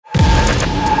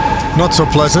Not so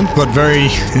pleasant, but very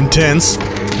intense.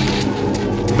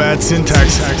 Bad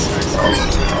syntax.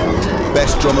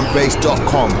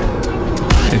 BestDrumAndBass.com.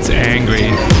 It's angry.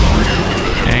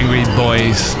 Angry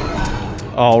boys.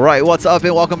 All right, what's up,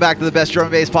 and welcome back to the Best Drum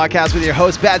and Bass Podcast with your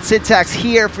host, Bad Syntax,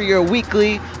 here for your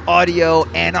weekly audio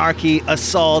anarchy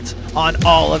assault on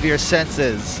all of your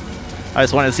senses. I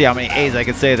just wanted to see how many A's I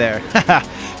could say there.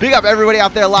 Big up everybody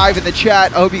out there live in the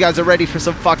chat. I hope you guys are ready for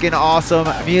some fucking awesome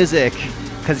music,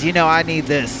 because you know I need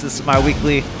this. This is my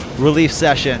weekly relief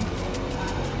session.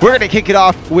 We're going to kick it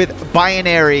off with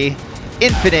Binary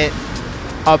Infinite,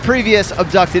 a previous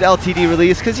Abducted LTD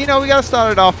release, because you know we got to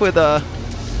start it off with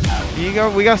we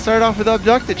got to start off with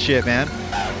Abducted shit, man.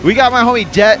 We got my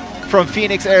homie Det from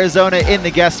Phoenix, Arizona in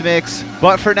the guest mix,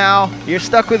 but for now, you're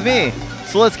stuck with me.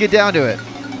 So let's get down to it.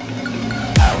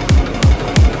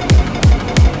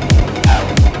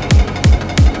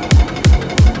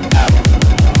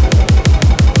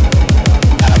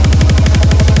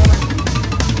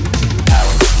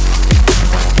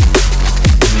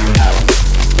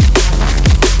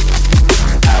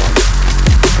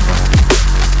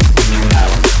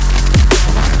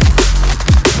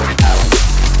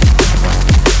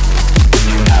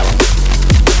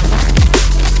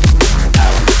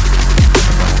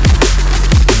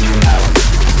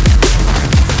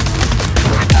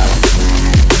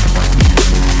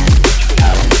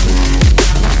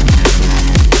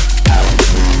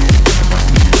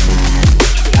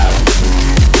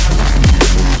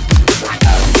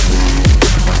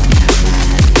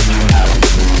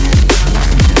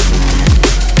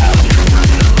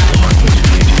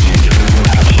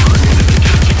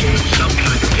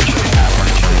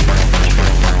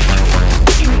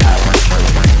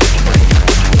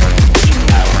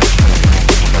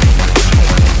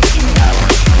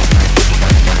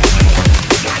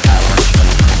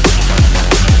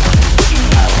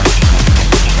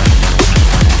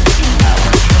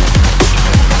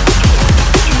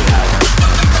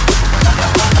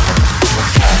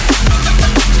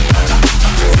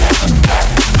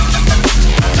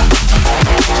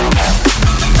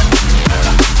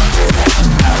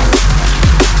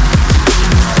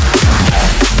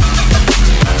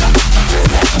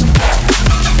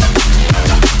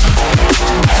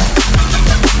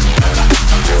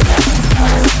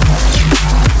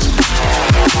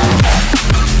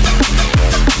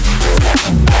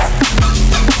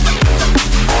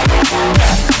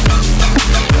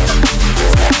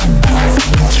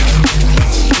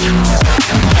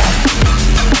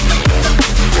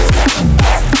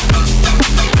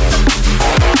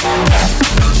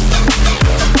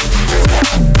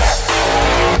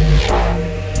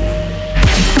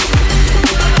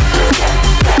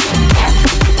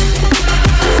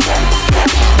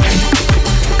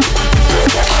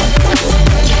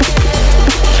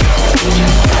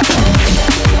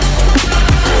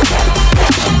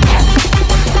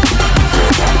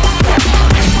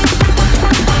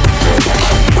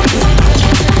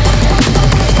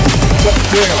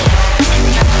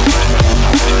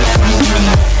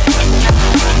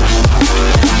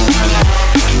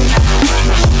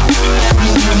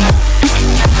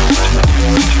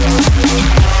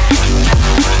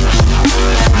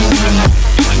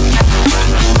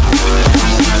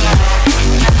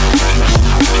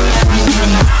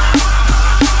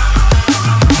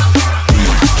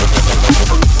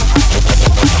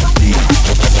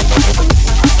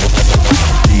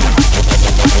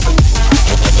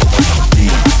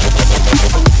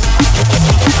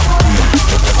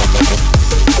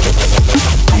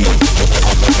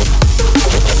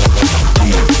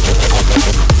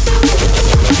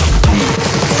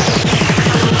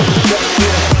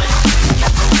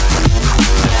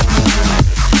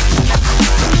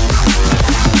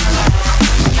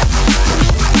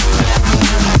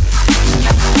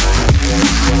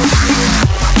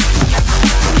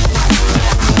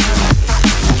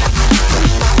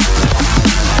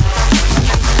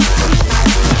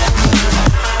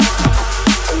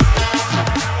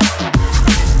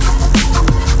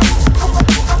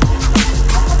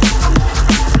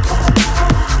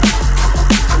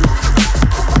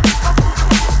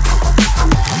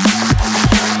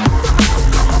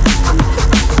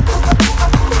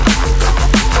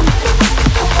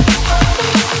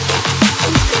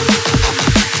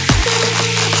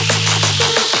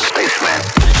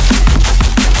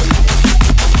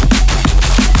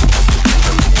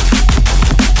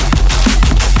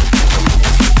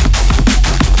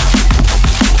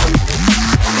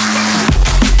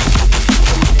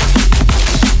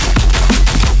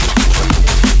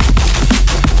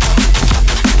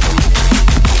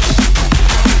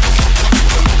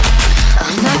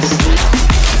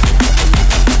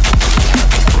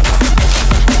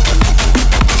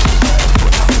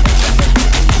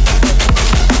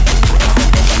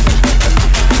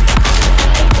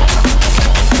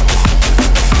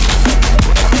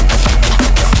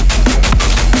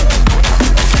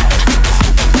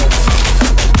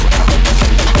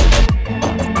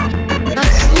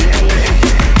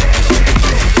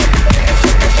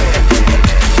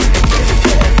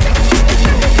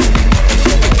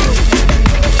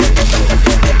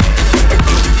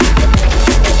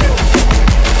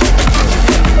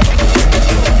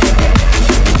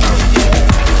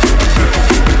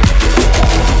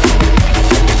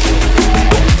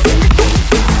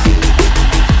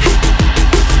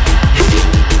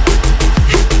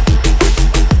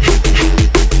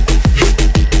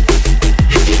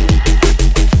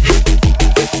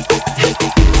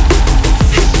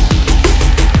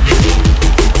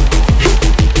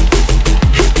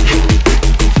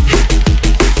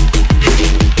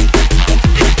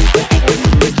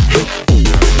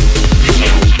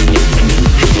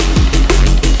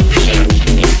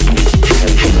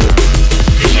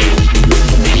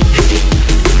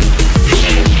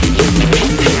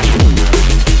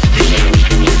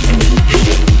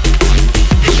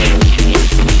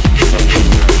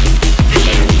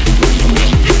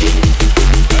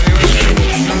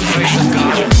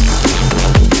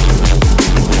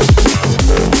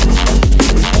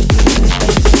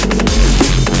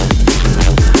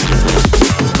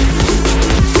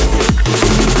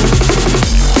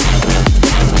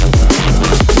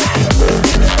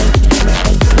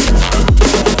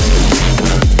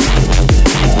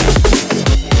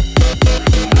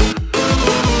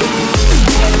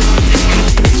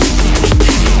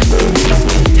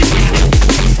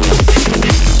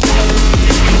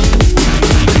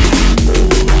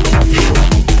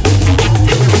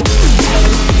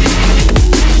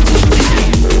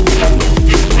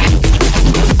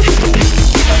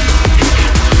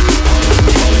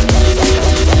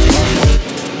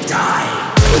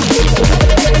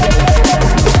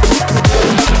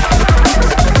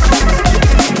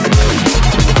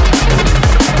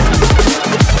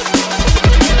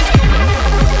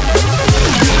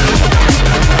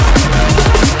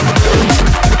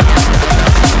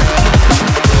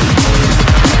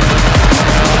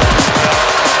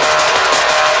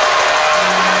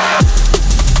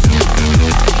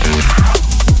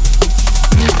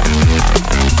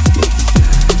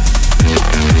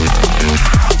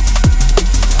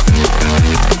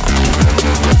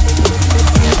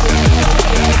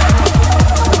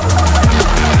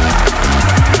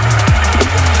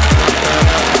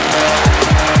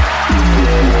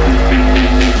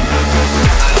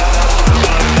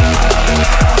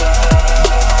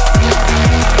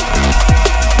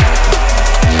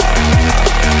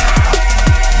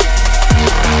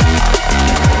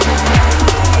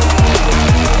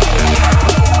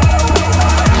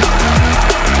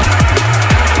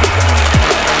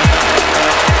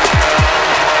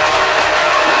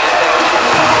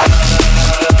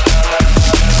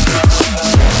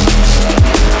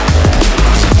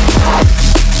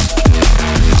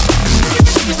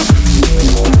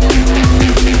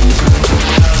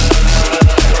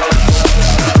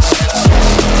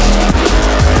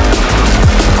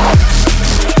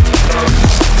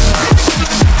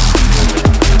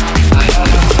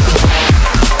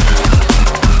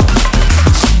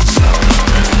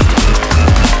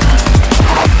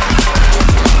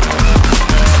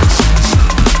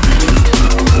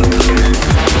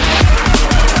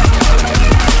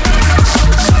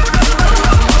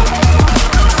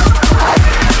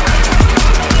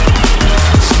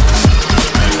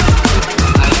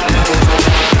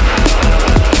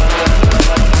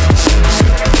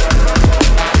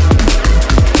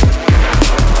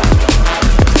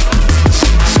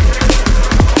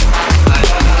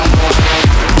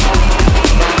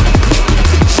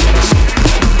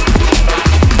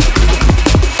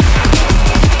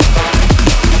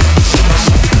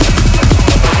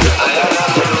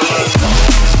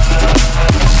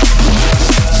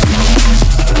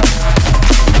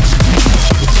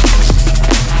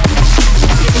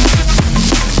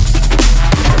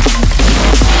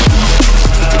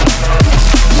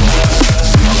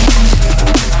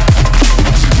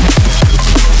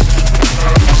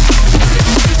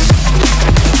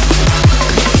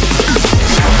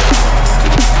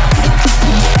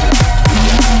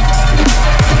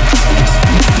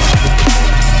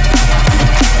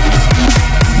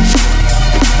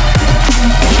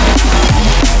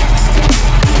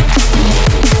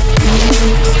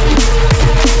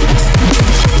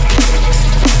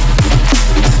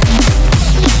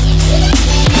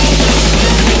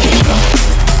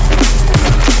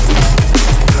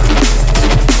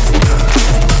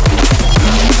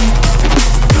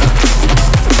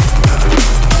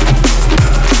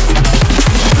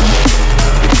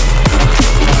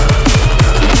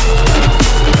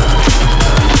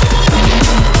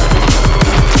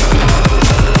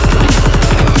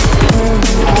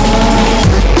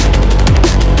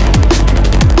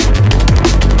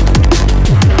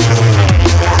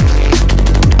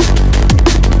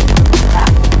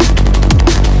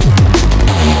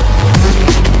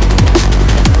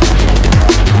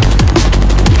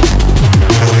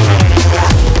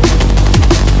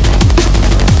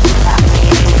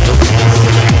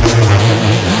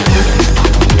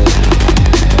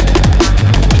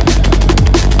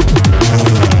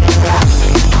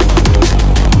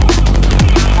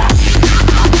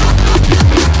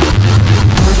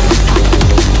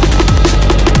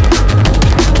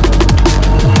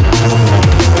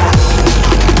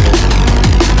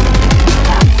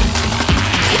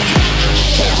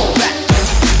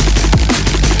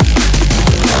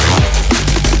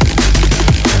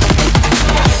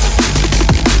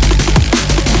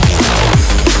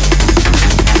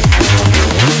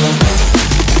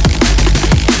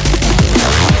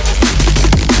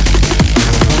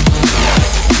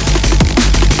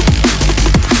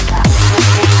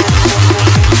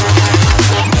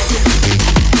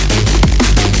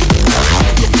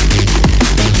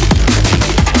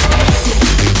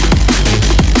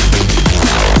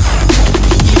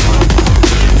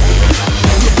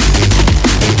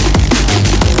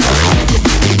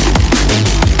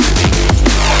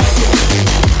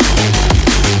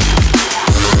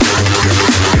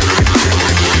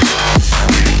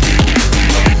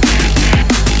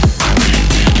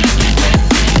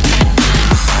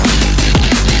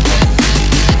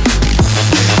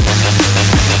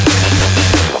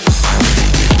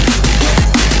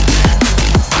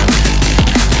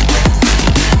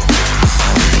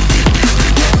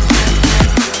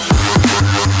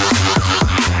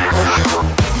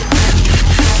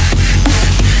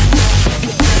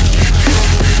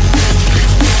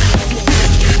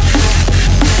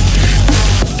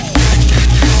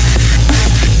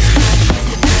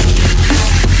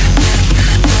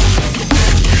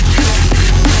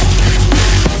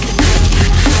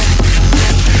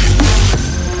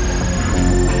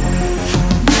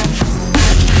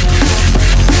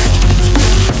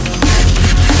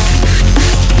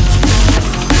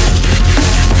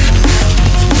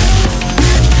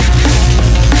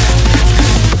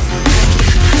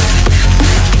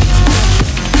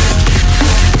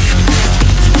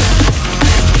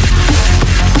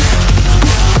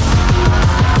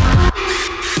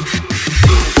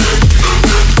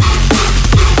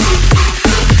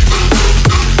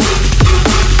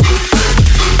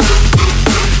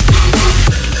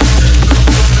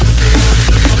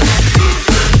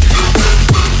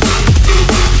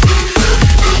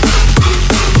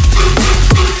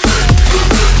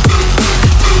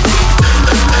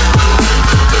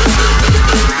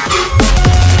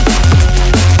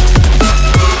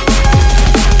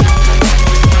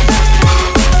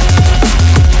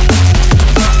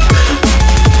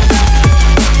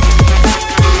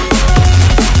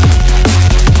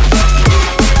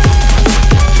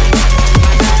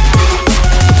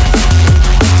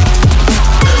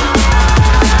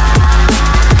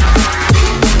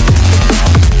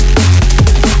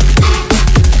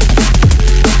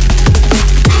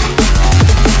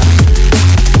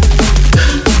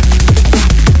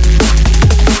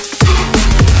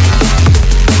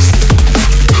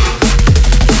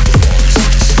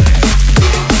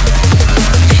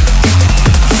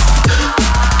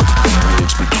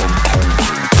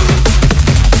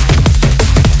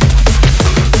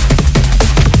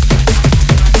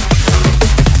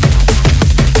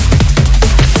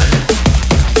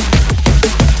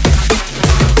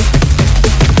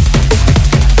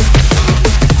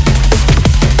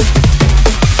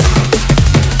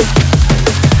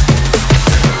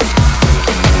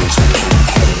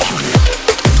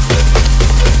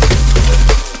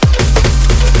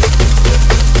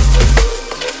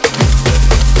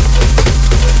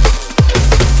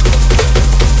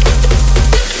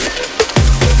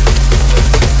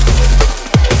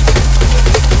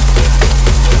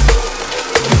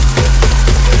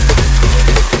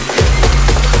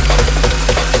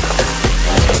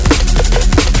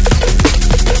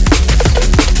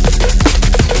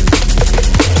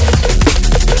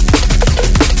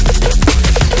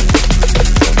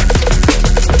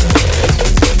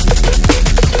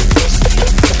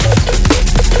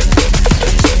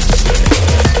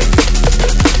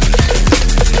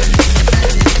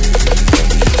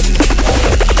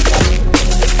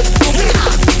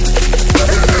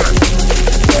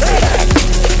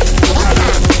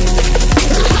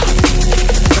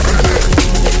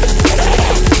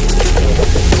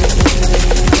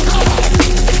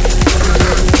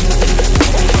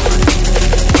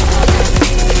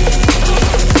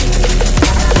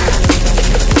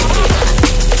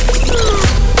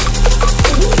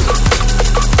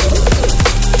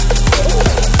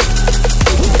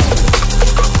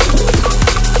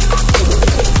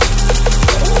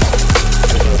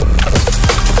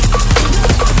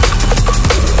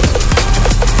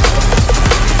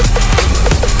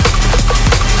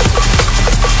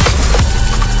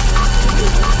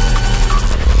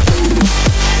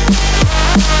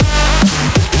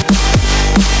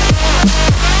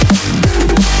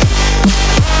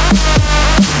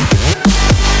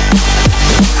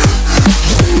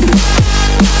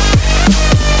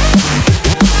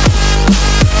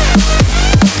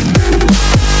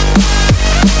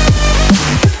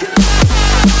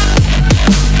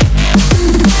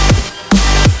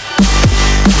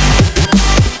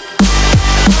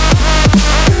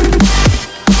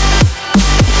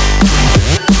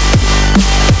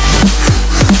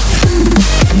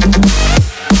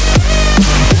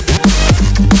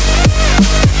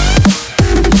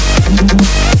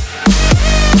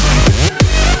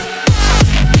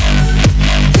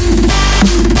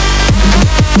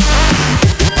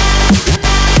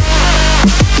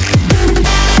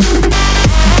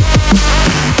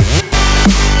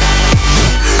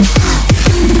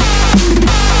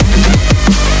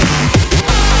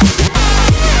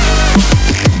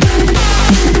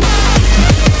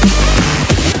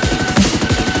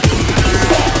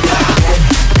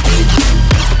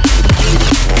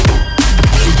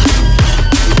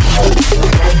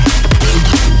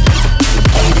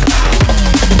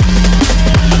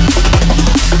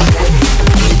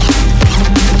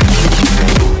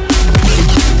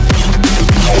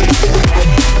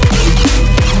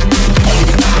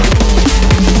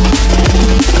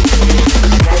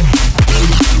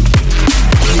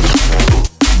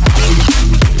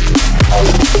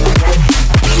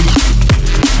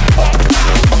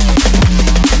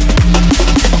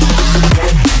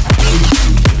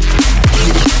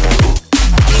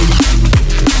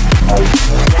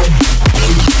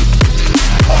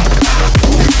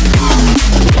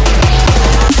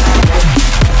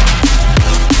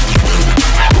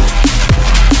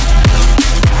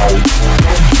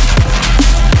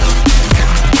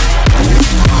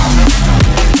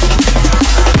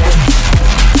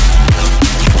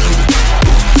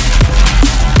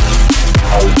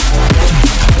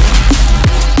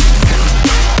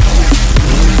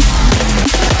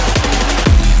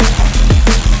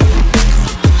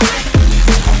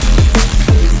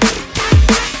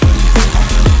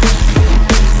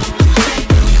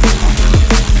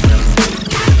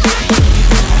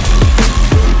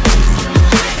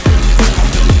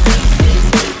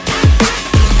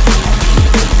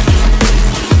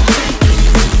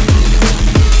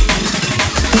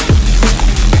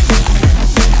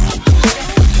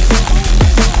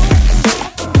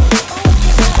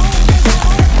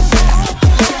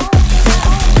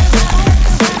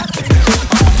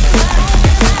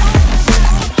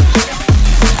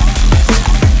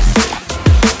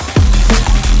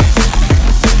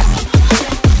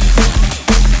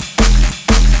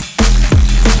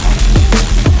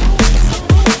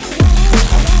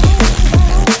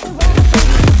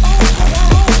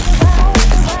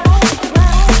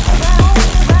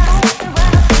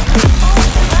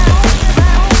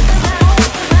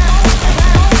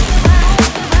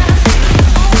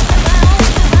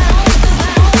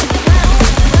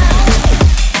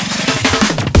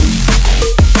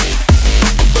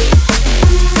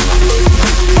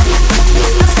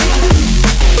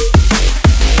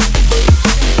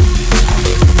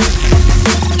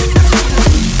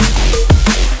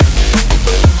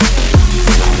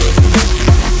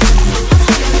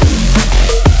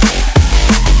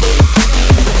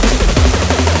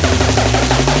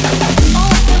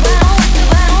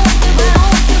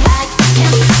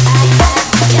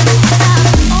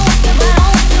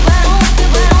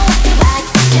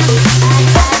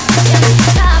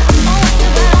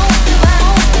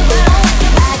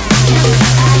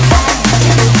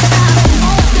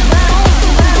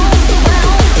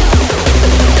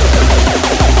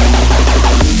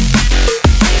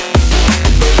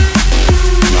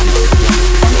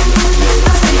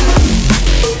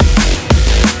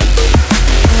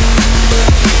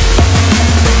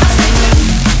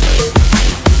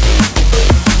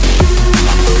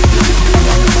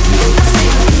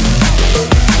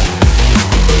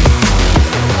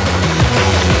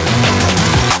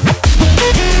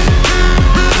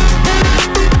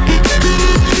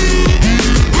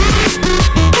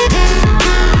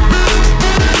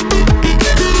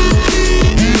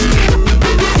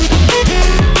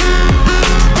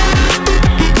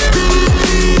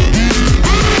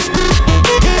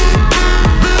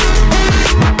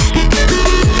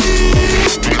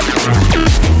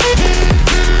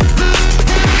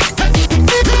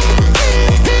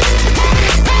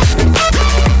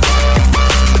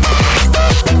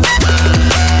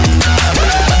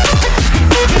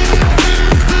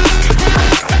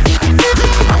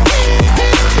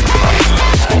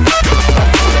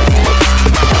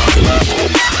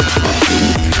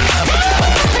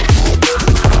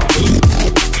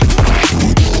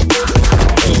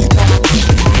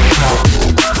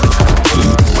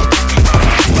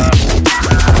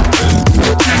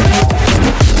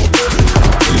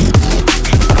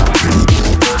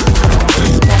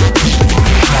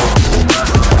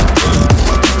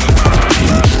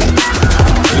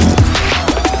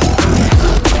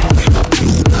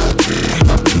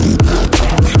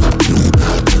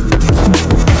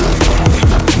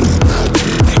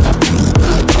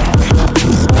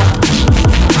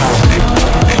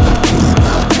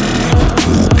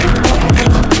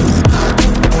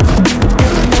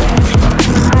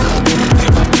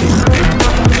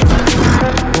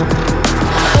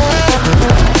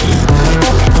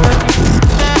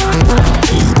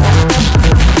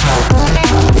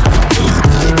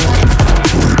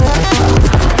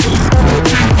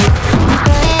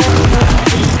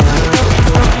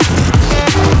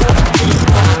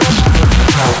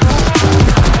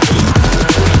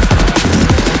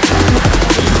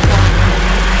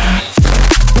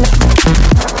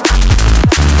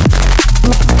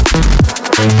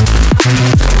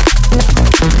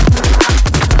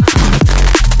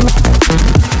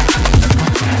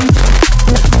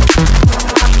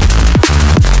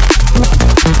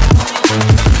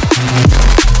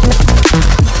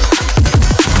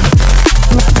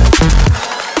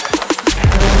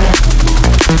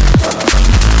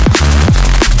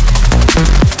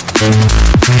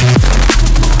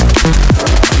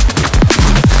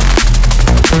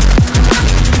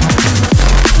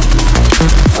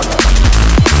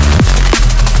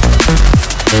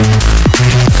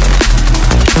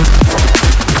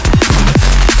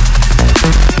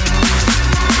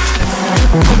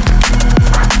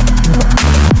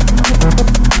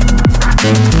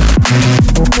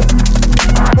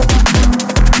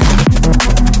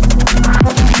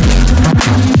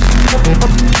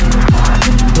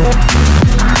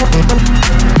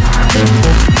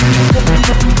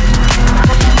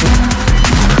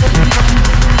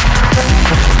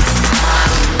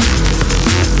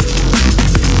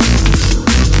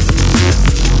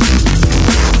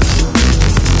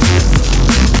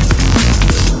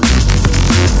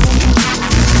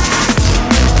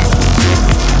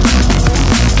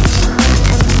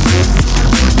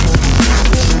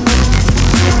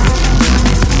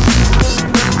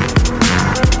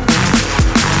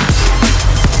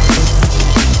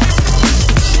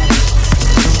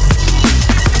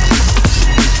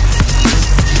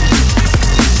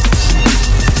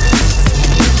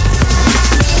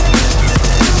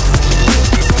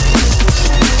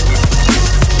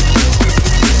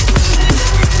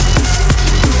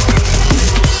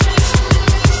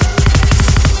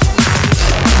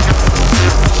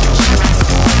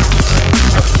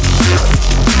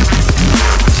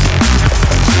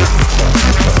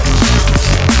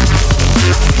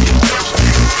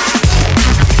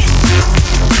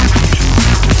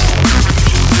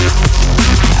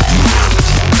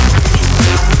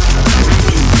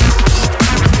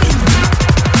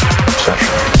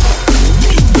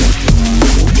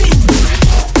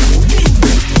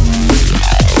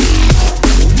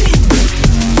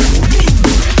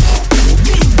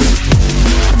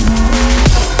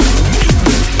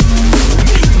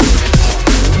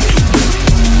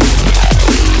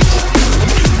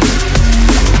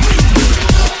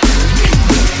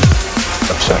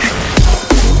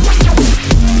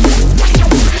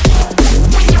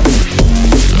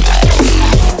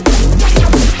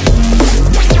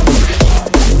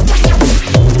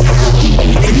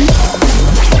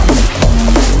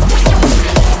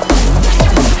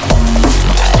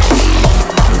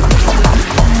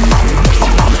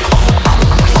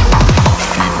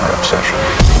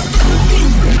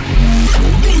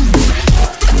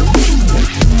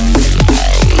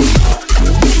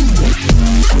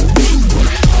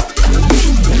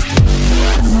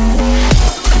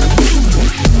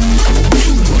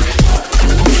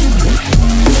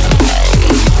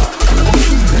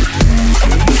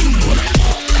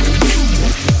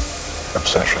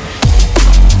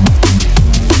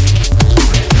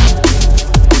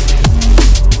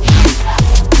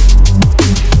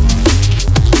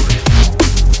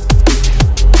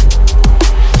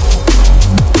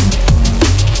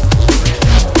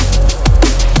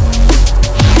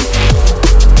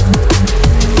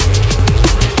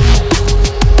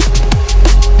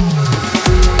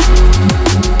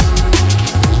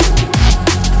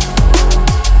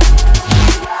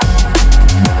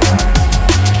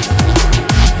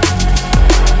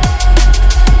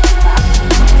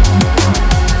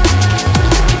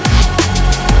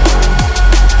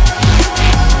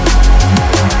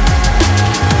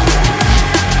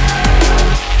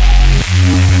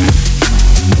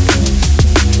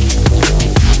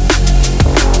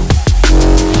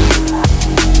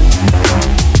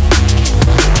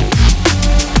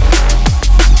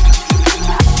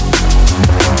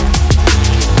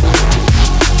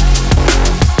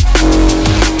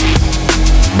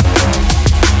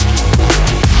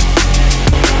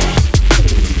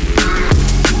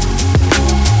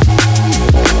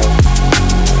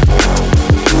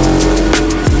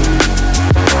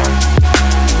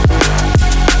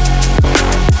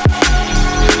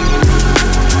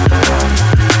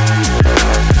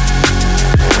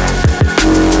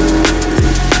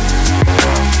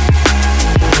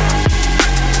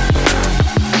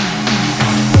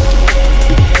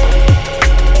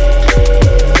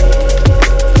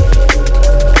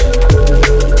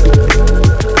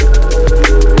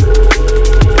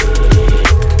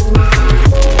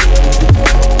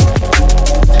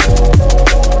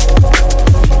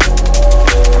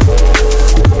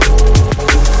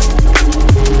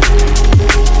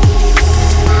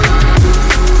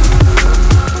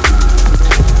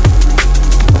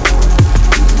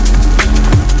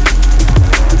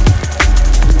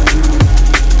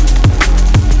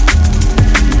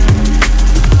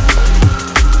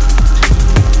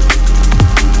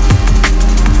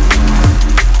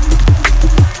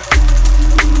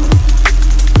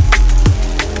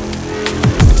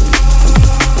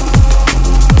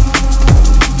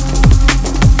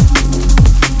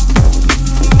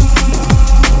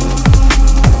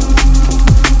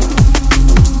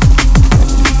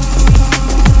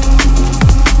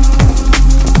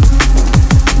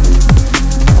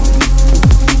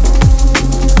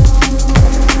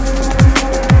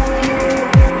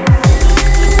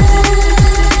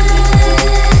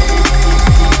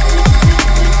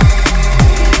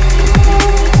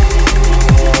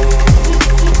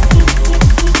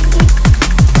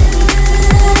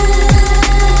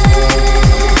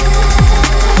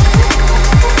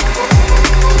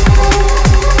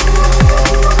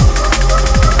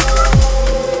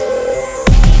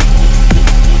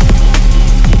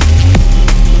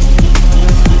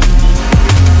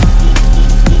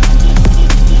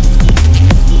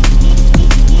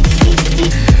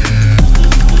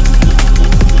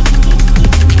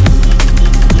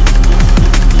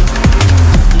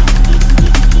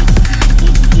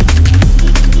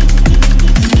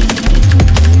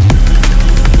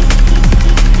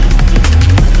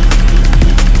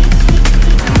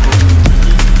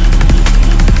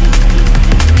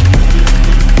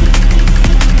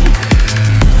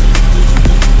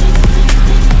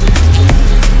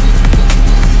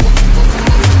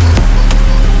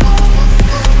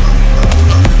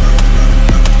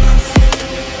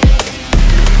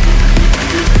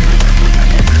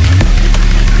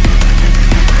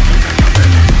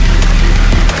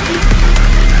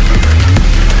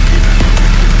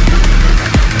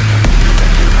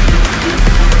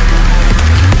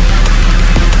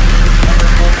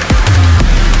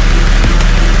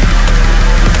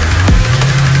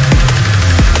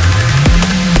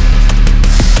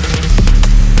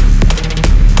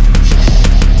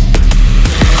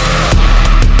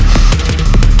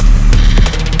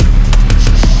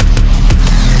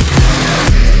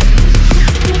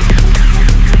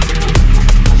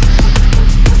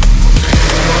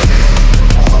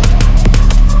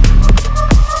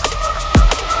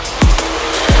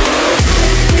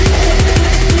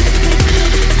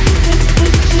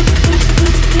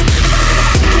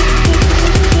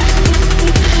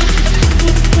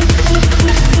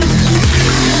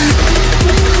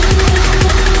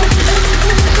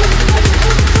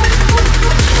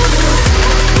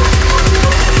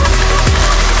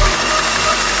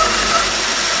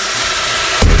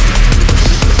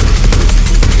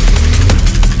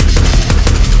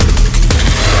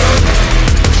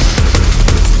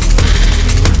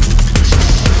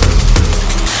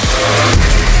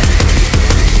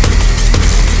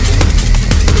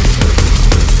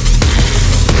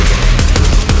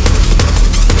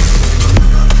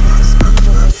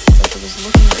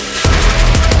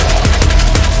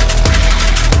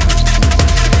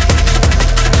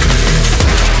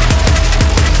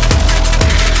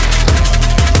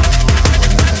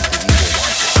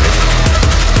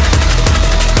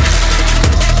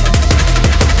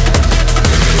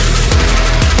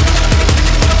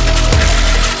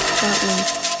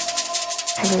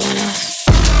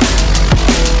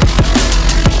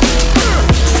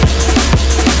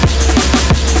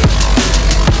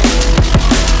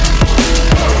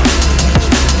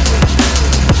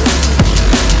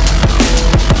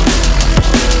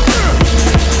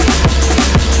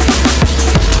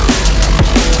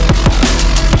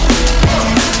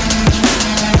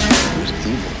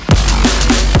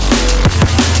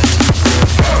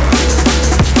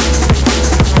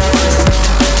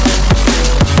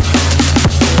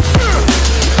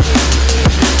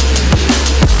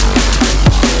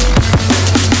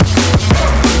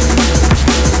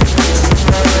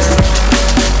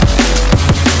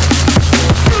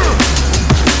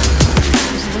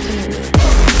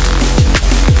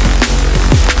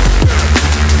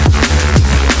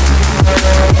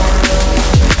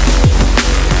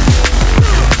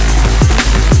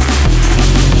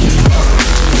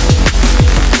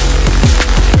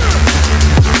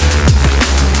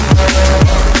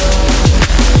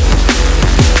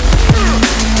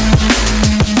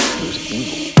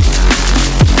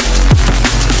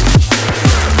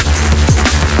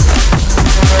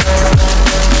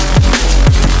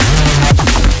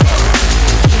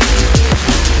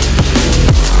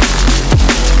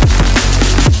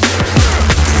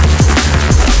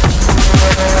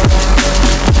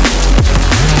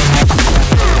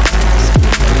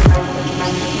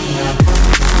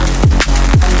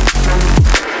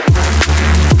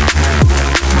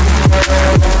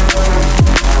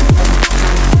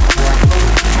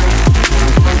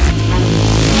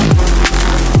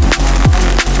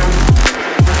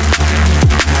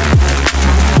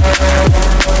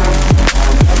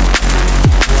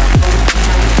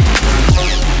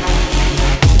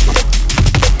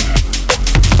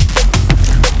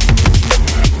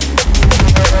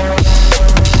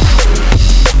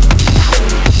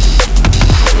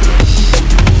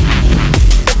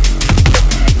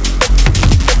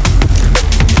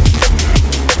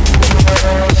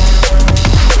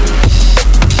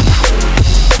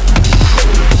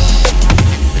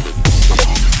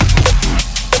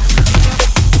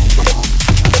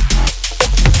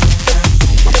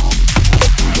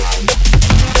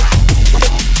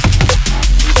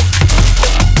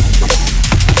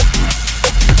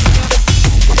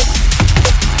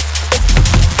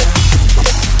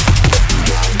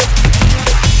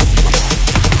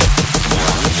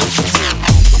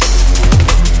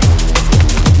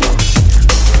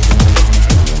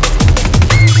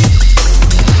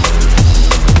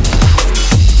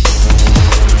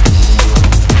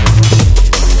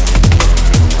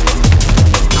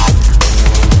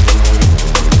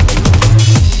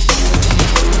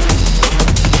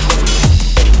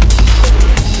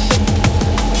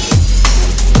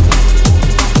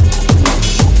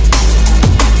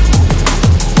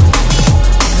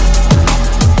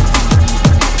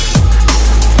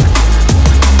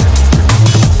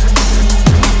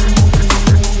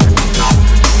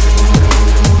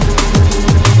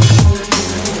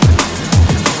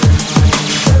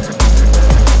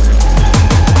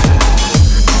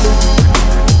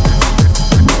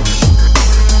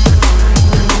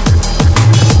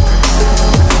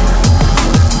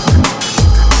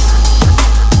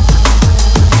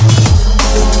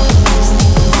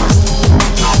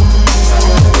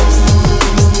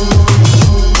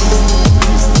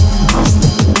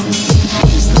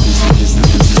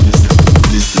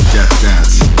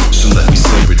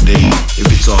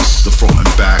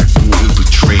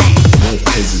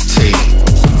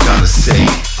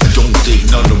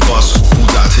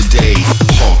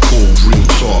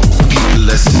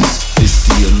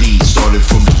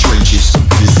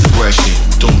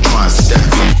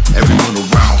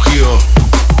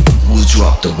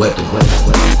 drop the weapon.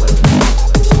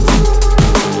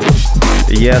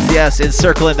 Yes,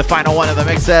 encircling the final one of the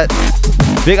mix set.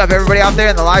 Big up everybody out there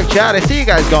in the live chat. I see you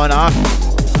guys going off.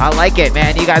 I like it,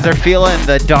 man. You guys are feeling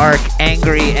the dark,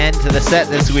 angry end to the set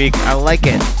this week. I like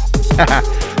it.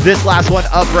 This last one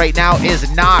up right now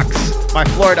is Nox, my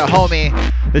Florida homie.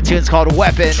 The tune's called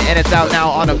Weapon, and it's out now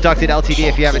on Abducted LTD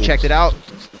if you haven't checked it out.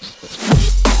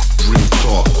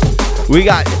 We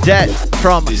got Det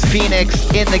from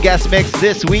Phoenix in the guest mix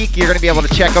this week. You're going to be able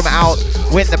to check them out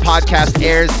when the podcast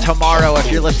airs tomorrow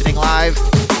if you're listening live.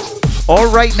 Or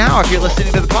right now if you're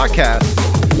listening to the podcast.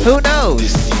 Who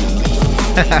knows?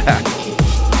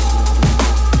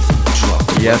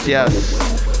 Yes.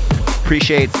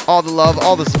 Appreciate all the love,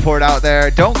 all the support out there.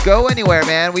 Don't go anywhere,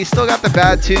 man. We still got the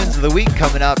bad tunes of the week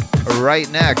coming up right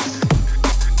next.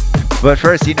 But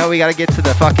first, we got to get to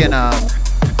the fucking...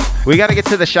 we got to get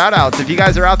to the shout-outs. If you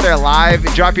guys are out there live,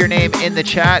 drop your name in the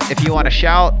chat if you want to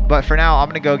shout. But for now, I'm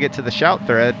going to go get to the shout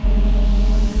thread.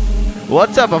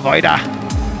 What's up, Avoida?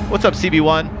 What's up,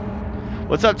 CB1?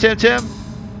 What's up, Tim?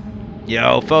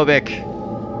 Yo, Phobic.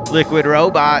 Liquid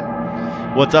Robot.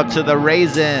 What's up to the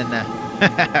Raisin?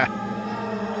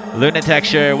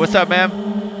 Lunatexture. What's up, man?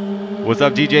 What's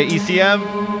up, DJ ECM?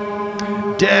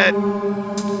 Dead.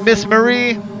 Miss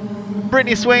Marie.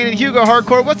 Brittany Swain and Hugo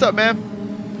Hardcore. What's up, man?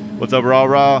 What's up,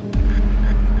 Raw?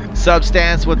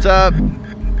 Substance, what's up?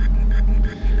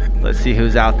 Let's see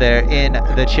who's out there in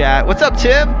the chat. What's up,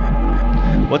 Tim?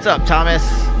 What's up, Thomas?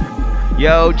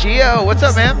 Yo, Gio, what's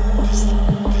up, man?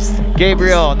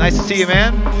 Gabriel, nice to see you,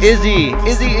 man. Izzy.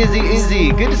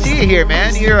 Good to see you here,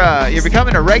 man. You're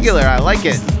becoming a regular. I like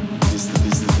it.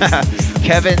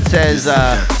 Kevin says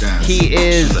he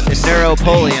is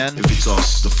Neuropolian.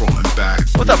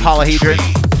 What's up, Polyhedron?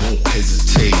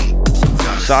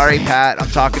 Sorry, Pat, I'm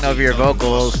talking over your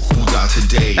vocals.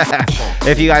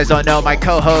 If you guys don't know, my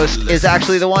co-host is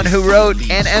actually the one who wrote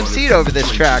and MC'd over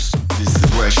this track.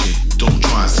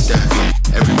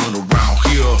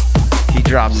 He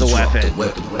drops the weapon.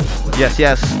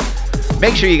 Yes.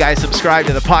 Make sure you guys subscribe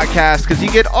to the podcast because you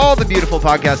get all the beautiful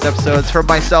podcast episodes from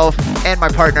myself and my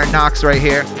partner Nox right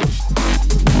here.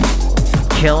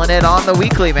 Killing it on the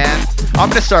weekly, man. I'm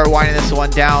going to start winding this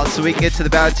one down so we can get to the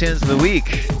bad tunes of the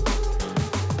week.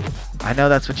 I know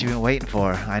that's what you've been waiting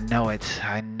for. I know it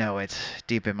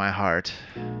deep in my heart.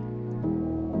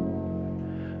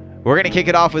 We're going to kick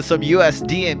it off with some US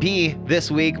D&B this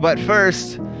week, but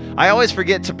first, I always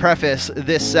forget to preface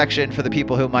this section for the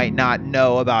people who might not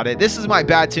know about it. This is my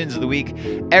bad tunes of the week.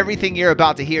 Everything you're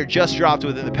about to hear just dropped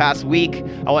within the past week.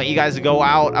 I want you guys to go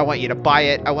out. I want you to buy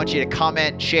it. I want you to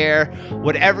comment, share,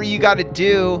 whatever you got to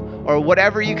do or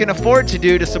whatever you can afford to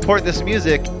do to support this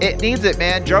music. It needs it,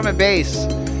 man. Drum and bass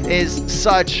is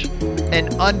such an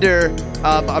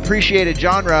appreciated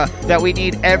genre that we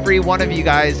need every one of you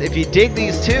guys. If you dig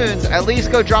these tunes, at least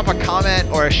go drop a comment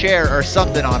or a share or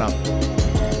something on them.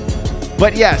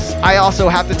 But yes, I also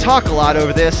have to talk a lot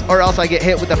over this or else I get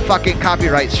hit with a fucking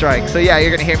copyright strike. So yeah,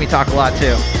 you're gonna hear me talk a lot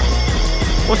too.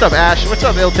 What's up, Ash? What's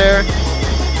up, Ilter?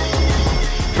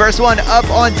 First one up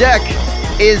on deck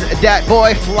is Dat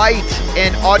Boy Flight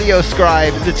and Audio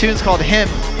Scribe. The tune's called Him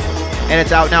and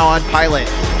it's out now on Pilot.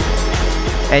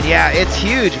 And yeah, it's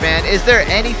huge, man. Is there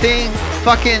anything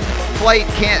fucking Flight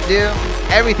can't do?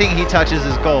 Everything he touches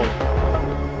is gold.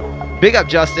 Big up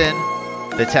Justin,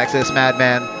 the Texas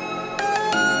Madman.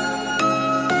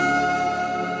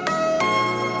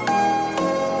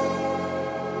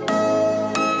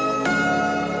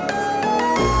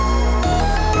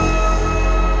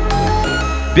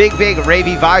 Big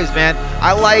ravey vibes, man.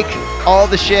 I like all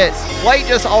the shit. Flight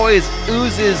just always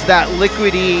oozes that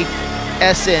liquidy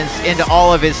essence into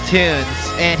all of his tunes,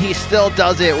 and he still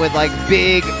does it with like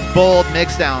big, bold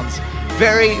mixdowns.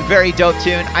 Very dope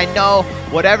tune. I know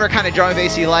whatever kind of drum and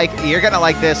bass you like, you're gonna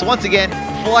like this. Once again,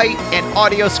 Flight and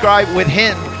Audio Scribe with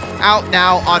Him out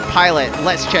now on Pilot.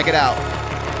 Let's check it out.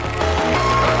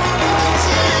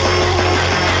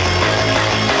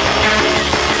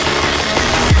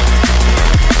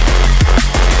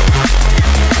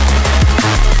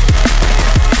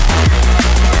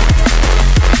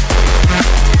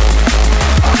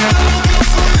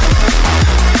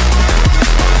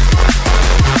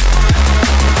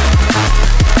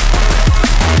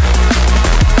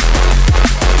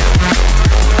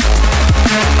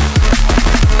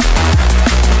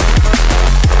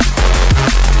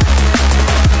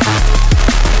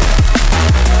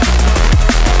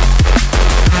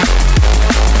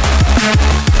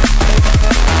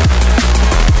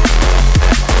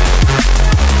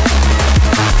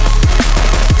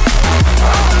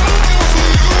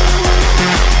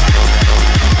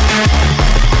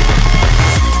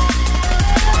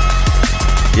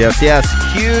 Yes.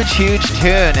 Huge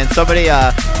tune. And somebody,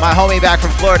 my homie back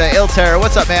from Florida, Ilterror,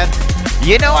 what's up, man?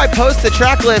 You know I post the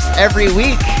track list every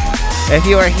week. If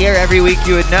you are here every week,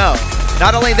 you would know.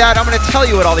 Not only that, I'm going to tell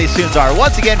you what all these tunes are.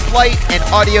 Once again, Flight and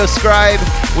Audio Scribe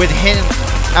with Hint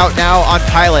out now on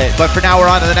Pilot. But for now, we're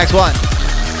on to the next one.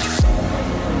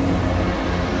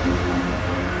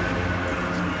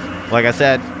 Like I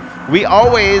said, we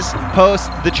always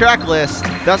post the track list.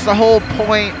 That's the whole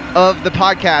point of the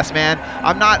podcast, man.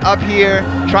 I'm not up here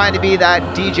trying to be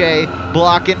that DJ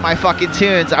blocking my fucking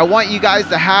tunes. I want you guys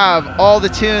to have all the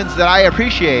tunes that I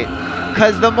appreciate.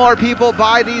 Because the more people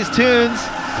buy these tunes,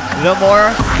 the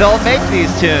more they'll make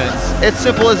these tunes. It's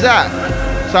simple as that.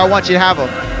 So I want you to have them.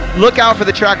 Look out for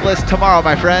the track list tomorrow,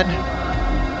 my friend.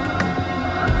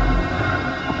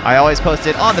 I always post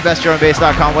it on the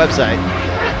bestdrumandbass.com website.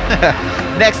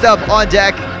 Next up on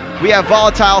deck, we have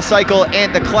Volatile Cycle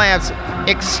and the Clamps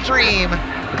Extreme,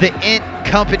 the Int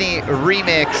Company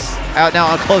remix, out now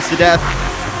on Close to Death.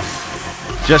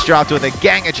 Just dropped with a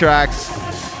gang of tracks.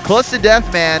 Close to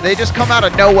Death, man, they just come out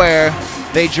of nowhere.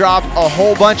 They drop a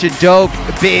whole bunch of dope,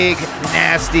 big,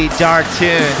 nasty, dark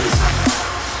tunes.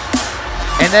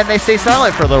 And then they stay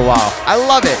silent for a little while. I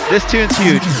love it. This tune's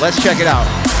huge. Let's check it out.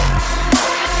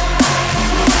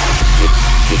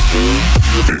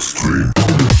 Extreme.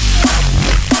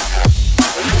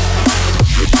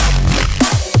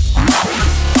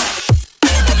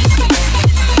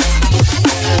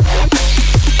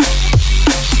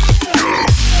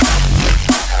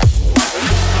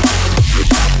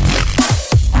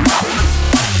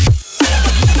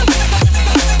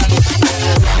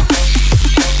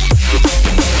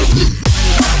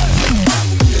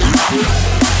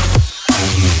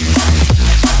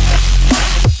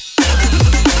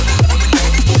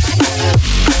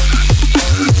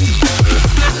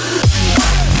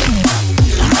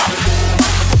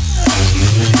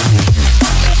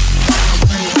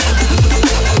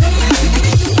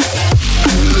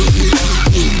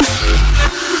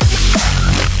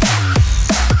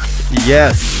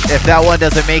 Yes, if that one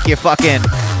doesn't make you fucking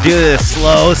do the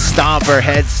slow stomper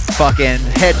fucking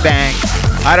headbang,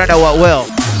 I don't know what will.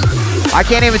 I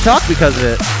can't even talk because of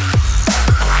it.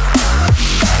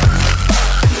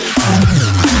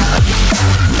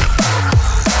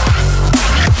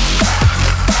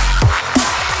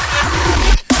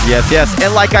 Yes.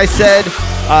 And like I said,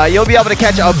 you'll be able to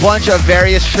catch a bunch of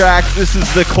various tracks. This is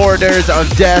the Corridors of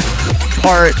Death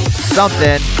part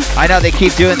something. I know they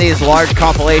keep doing these large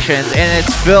compilations, and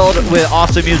it's filled with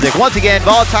awesome music. Once again,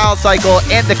 Volatile Cycle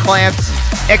and the Clamps.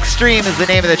 Extreme is the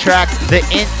name of the track. The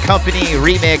Int Company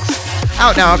remix,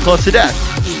 out now on Close to Death.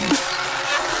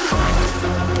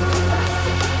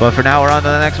 But for now, we're on to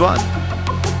the next one.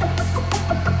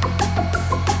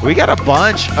 We got a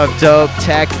bunch of dope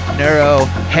tech, neuro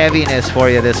heaviness for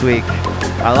you this week.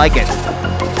 I like it.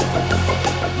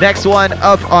 Next one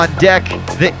up on deck.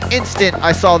 The instant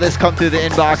I saw this come through the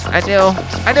inbox, I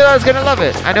knew I was gonna love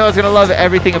it. I knew I was gonna love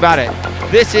everything about it.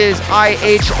 This is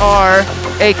IHR,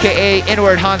 aka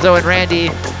Inward Hanzo and Randy,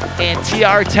 and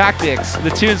TR Tactics.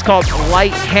 The tune's called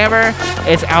Light Hammer.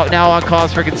 It's out now on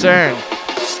Cause for Concern.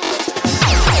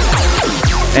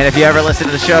 And if you ever listen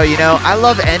to the show, you know I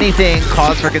love anything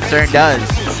Cause for Concern does.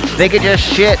 They could just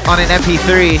shit on an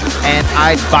MP3 and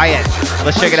I'd buy it.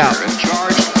 Let's check it out.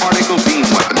 Charged particle beam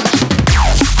weapons.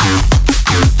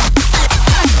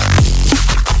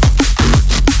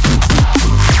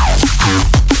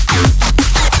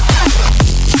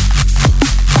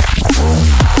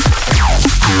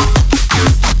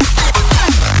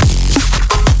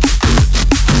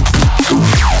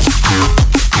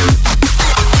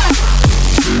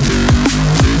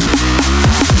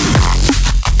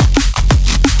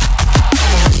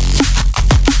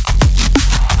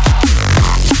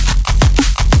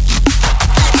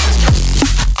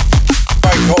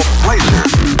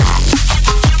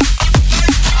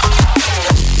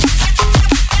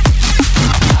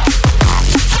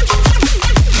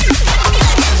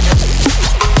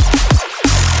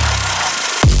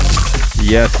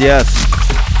 Yes.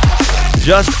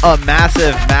 Just a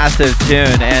massive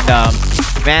tune. And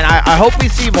man, I hope we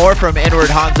see more from Inward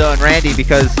Hanzo and Randy,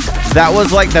 because that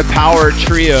was like the power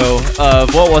trio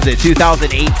of, what was it,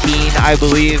 2018, I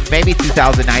believe, maybe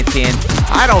 2019.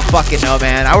 I don't fucking know,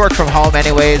 man. I work from home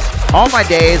anyways. All my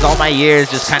days, all my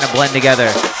years just kind of blend together.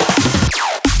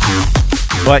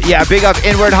 But yeah, big up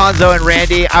Inward Hanzo and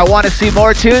Randy. I want to see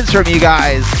more tunes from you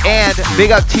guys. And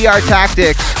big up TR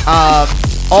Tactics.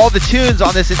 All the tunes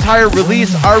on this entire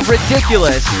release are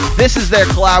ridiculous. This is their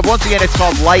collab. Once again, it's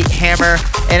called Light Hammer,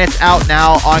 and it's out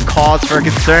now on Cause for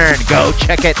Concern. Go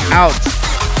check it out.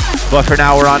 But for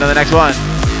now, we're on to the next one.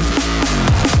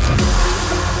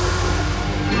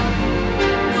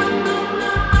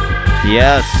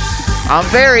 Yes. I'm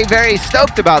very, very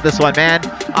stoked about this one, man.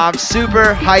 I'm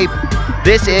super hype.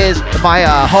 This is my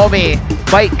homie,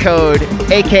 Byte Code,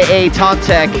 aka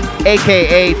TomTech,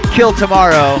 aka Kill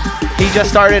Tomorrow. He just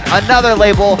started another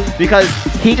label because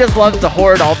he just loves to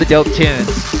hoard all the dope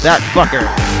tunes. That fucker.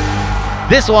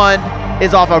 This one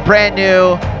is off a brand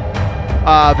new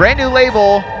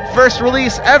label, first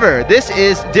release ever. This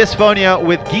is Dysphonia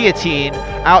with Guillotine,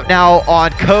 out now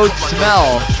on Code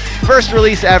Smell. First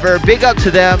release ever, big up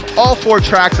to them. All 4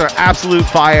 tracks are absolute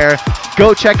fire.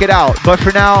 Go check it out. But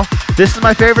for now, this is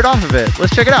my favorite off of it.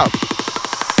 Let's check it out.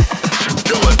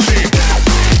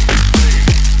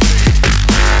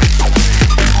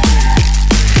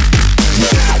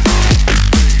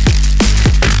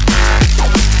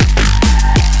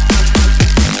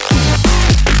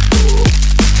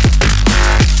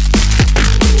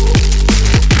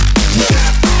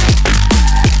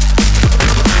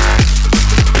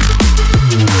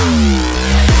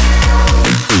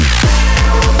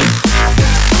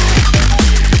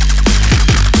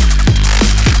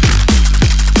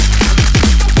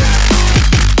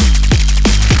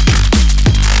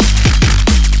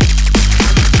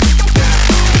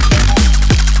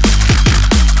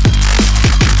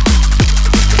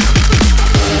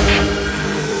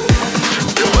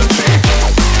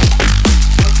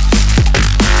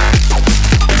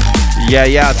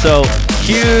 Yeah, so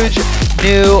huge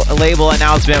new label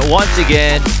announcement once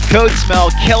again. Code Smell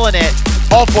killing it.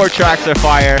 All 4 tracks are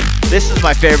fire. This is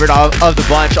my favorite of the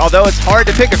bunch, although it's hard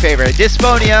to pick a favorite.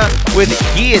 Dysphonia with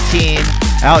Guillotine,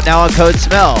 out now on Code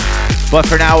Smell. But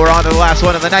for now, we're on to the last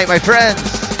one of the night, my friends.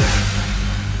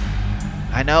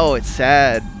 I know, it's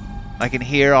sad. I can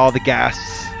hear all the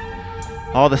gasps,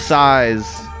 all the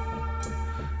sighs.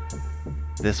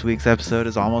 This week's episode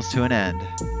is almost to an end.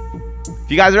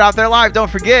 If you guys are out there live, don't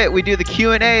forget, we do the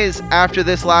Q&As after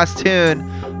this last tune.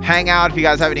 Hang out if you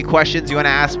guys have any questions you want to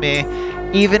ask me.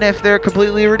 Even if they're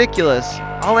completely ridiculous,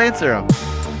 I'll answer them.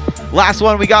 Last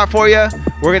one we got for you.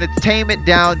 We're going to tame it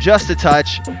down just a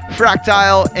touch.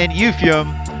 Fractile and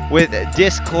Euphium with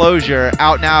Disclosure,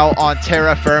 out now on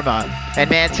Terra Firma. And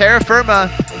man, Terra Firma,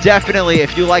 definitely,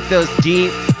 if you like those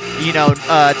deep,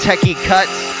 techie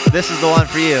cuts, this is the one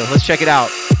for you. Let's check it out.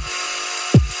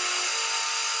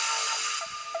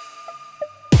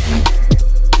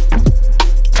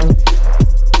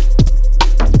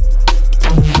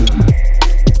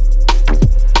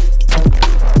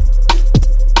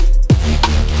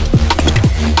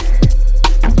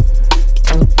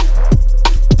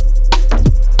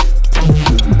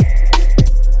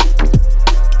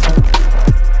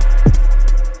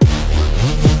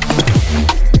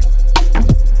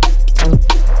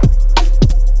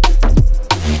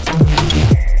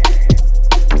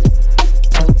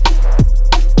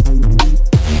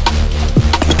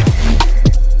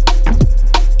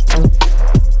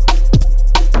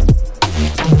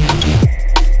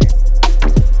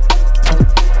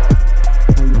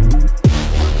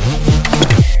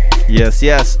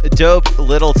 Yes, dope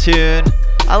little tune.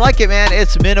 I like it, man.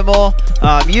 It's minimal.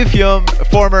 Euphium,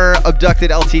 former Abducted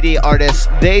LTD artist,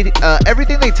 they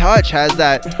everything they touch has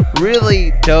that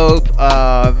really dope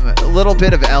little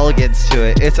bit of elegance to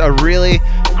it. It's a really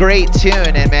great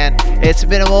tune, and man, it's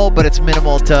minimal, but it's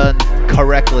minimal done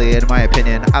correctly, in my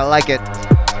opinion. I like it.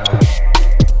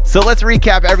 So let's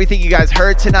recap everything you guys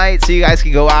heard tonight so you guys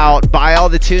can go out, buy all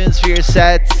the tunes for your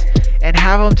sets, and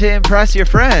have them to impress your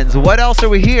friends. What else are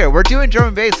we here? We're doing drum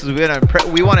and bass because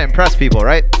we want to impress people,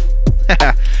 right?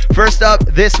 First up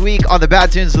this week on the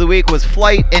Bad Tunes of the Week was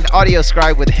Flight and Audio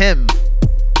Scribe with Him,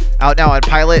 out now on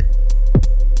Pilot.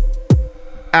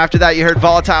 After that, you heard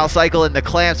Volatile Cycle and The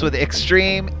Clamps with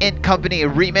Extreme Int Company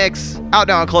Remix, out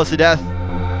now on Close to Death.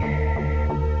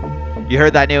 You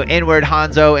heard that new Inward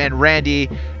Hanzo and Randy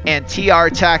and TR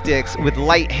Tactics with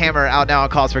Light Hammer, out now on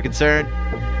Cause for Concern.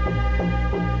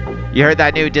 You heard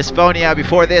that new Dysphonia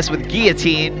before this with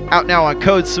Guillotine, out now on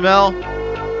Code Smell.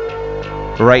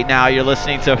 Right now you're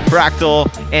listening to Fractal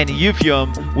and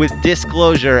Euphium with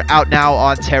Disclosure, out now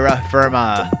on Terra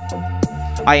Firma.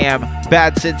 I am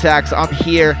Bad Syntax. I'm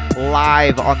here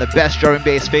live on the Best Drum and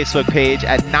Bass Facebook page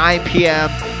at 9 p.m.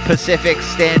 Pacific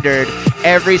Standard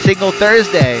every single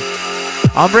Thursday.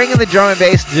 I'm bringing the drum and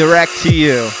bass direct to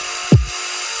you.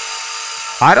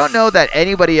 I don't know that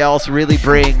anybody else really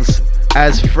brings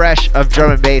as fresh of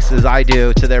drum and bass as I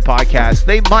do to their podcast.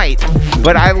 They might,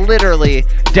 but I literally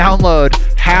download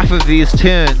half of these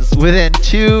tunes within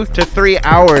 2 to 3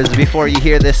 hours before you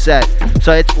hear this set.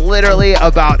 So it's literally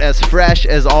about as fresh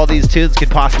as all these tunes can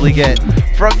possibly get,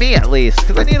 from me at least,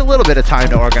 because I need a little bit of time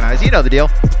to organize. You know the deal.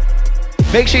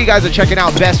 Make sure you guys are checking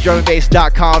out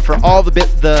bestdrumandbass.com for all the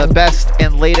best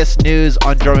and latest news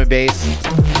on drum and bass.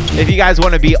 If you guys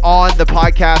want to be on the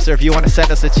podcast or if you want to send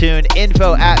us a tune,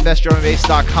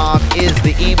 info@bestdrumandbass.com is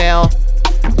the email.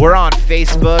 We're on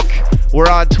Facebook. We're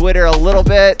on Twitter a little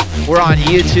bit. We're on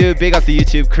YouTube. Big up the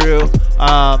YouTube crew.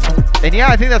 And yeah,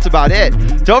 I think that's about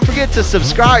it. Don't forget to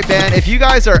subscribe, man. If you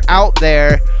guys are out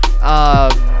there,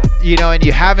 and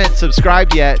you haven't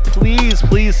subscribed yet, please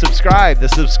subscribe. The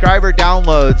subscriber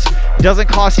downloads doesn't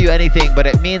cost you anything, but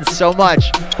it means so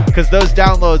much because those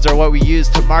downloads are what we use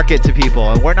to market to people.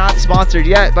 And we're not sponsored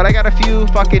yet, but I got a few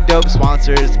fucking dope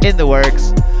sponsors in the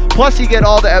works. Plus, you get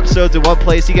all the episodes in one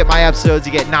place. You get my episodes,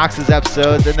 you get Knox's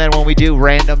episodes, and then when we do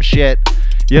random shit,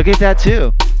 you'll get that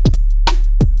too.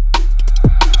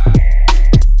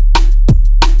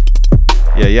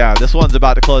 Yeah, this one's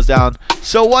about to close down.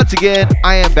 So once again,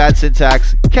 I am Bad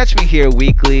Syntax. Catch me here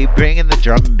weekly, bringing the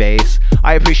drum and bass.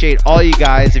 I appreciate all you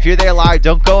guys. If you're there live,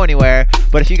 don't go anywhere.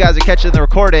 But if you guys are catching the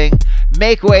recording,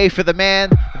 make way for the man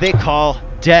they call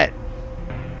Det.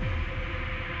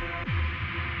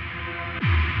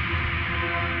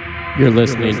 You're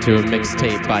listening to a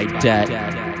mixtape by Det,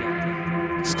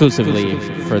 exclusively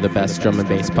for the Best Drum and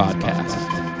Bass Podcast.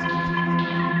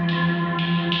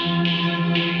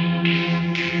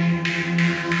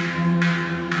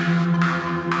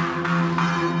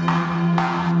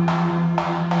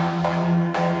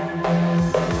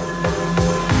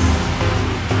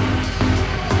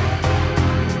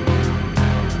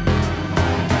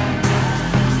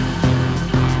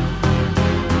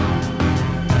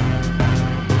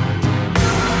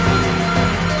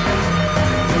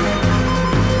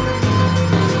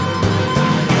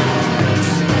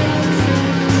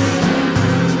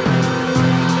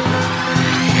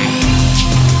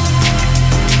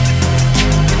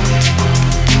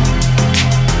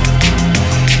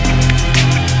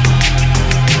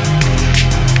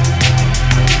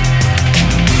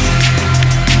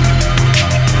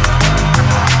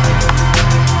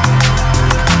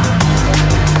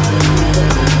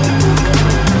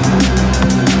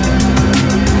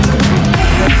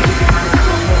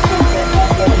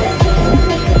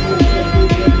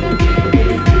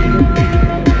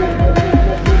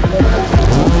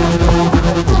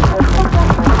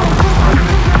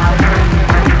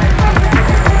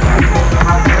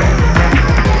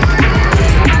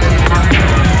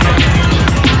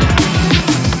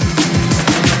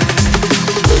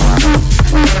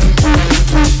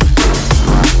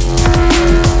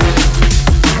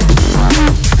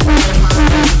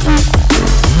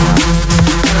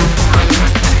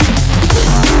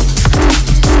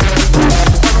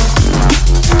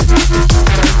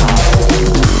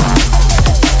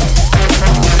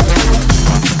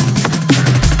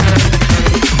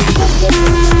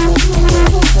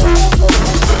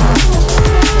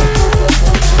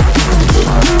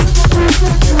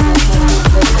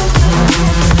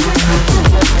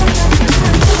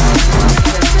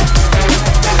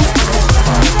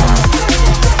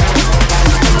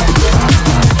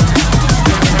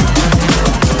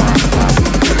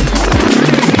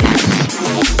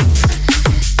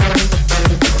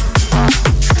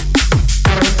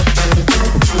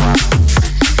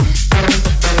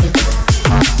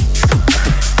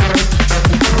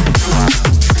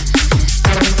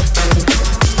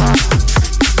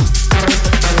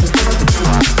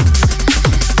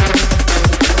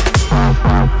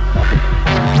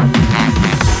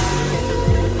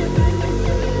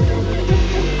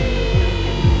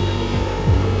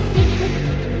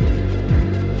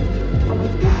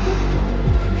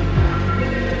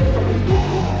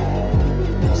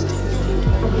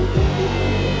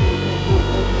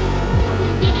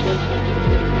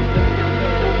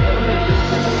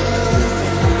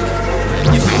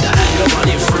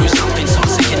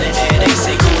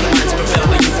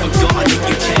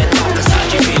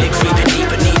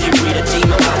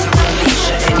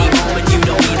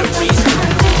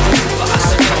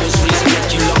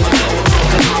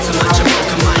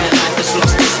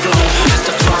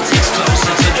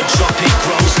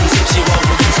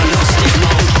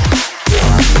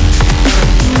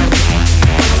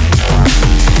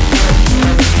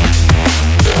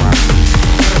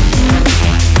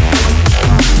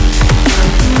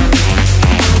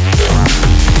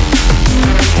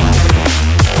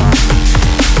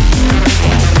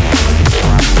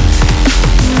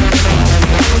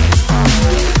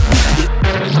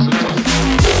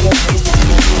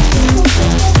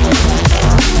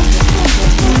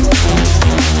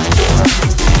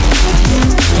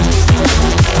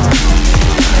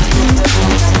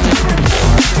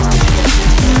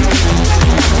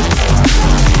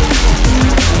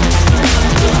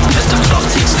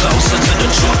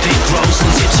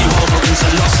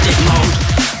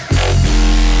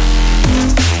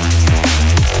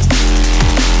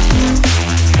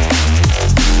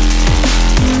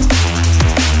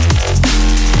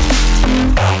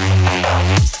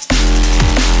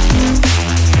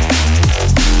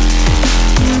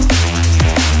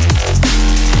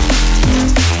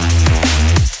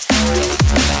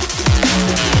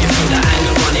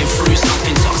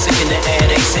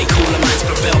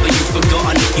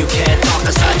 you care. Dark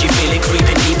aside, you feel it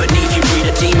creeping deep beneath you.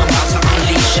 Breathe a demon about to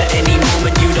unleash at any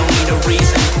moment. You don't need a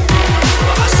reason,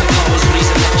 but I suppose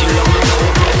reason left you long ago.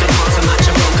 A broken heart to match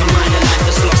a broken mind. A life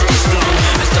that's lost its flow.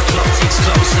 As the clock ticks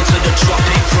closer to the drop,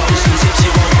 it froze and tips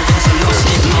you over into lost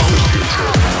it mode.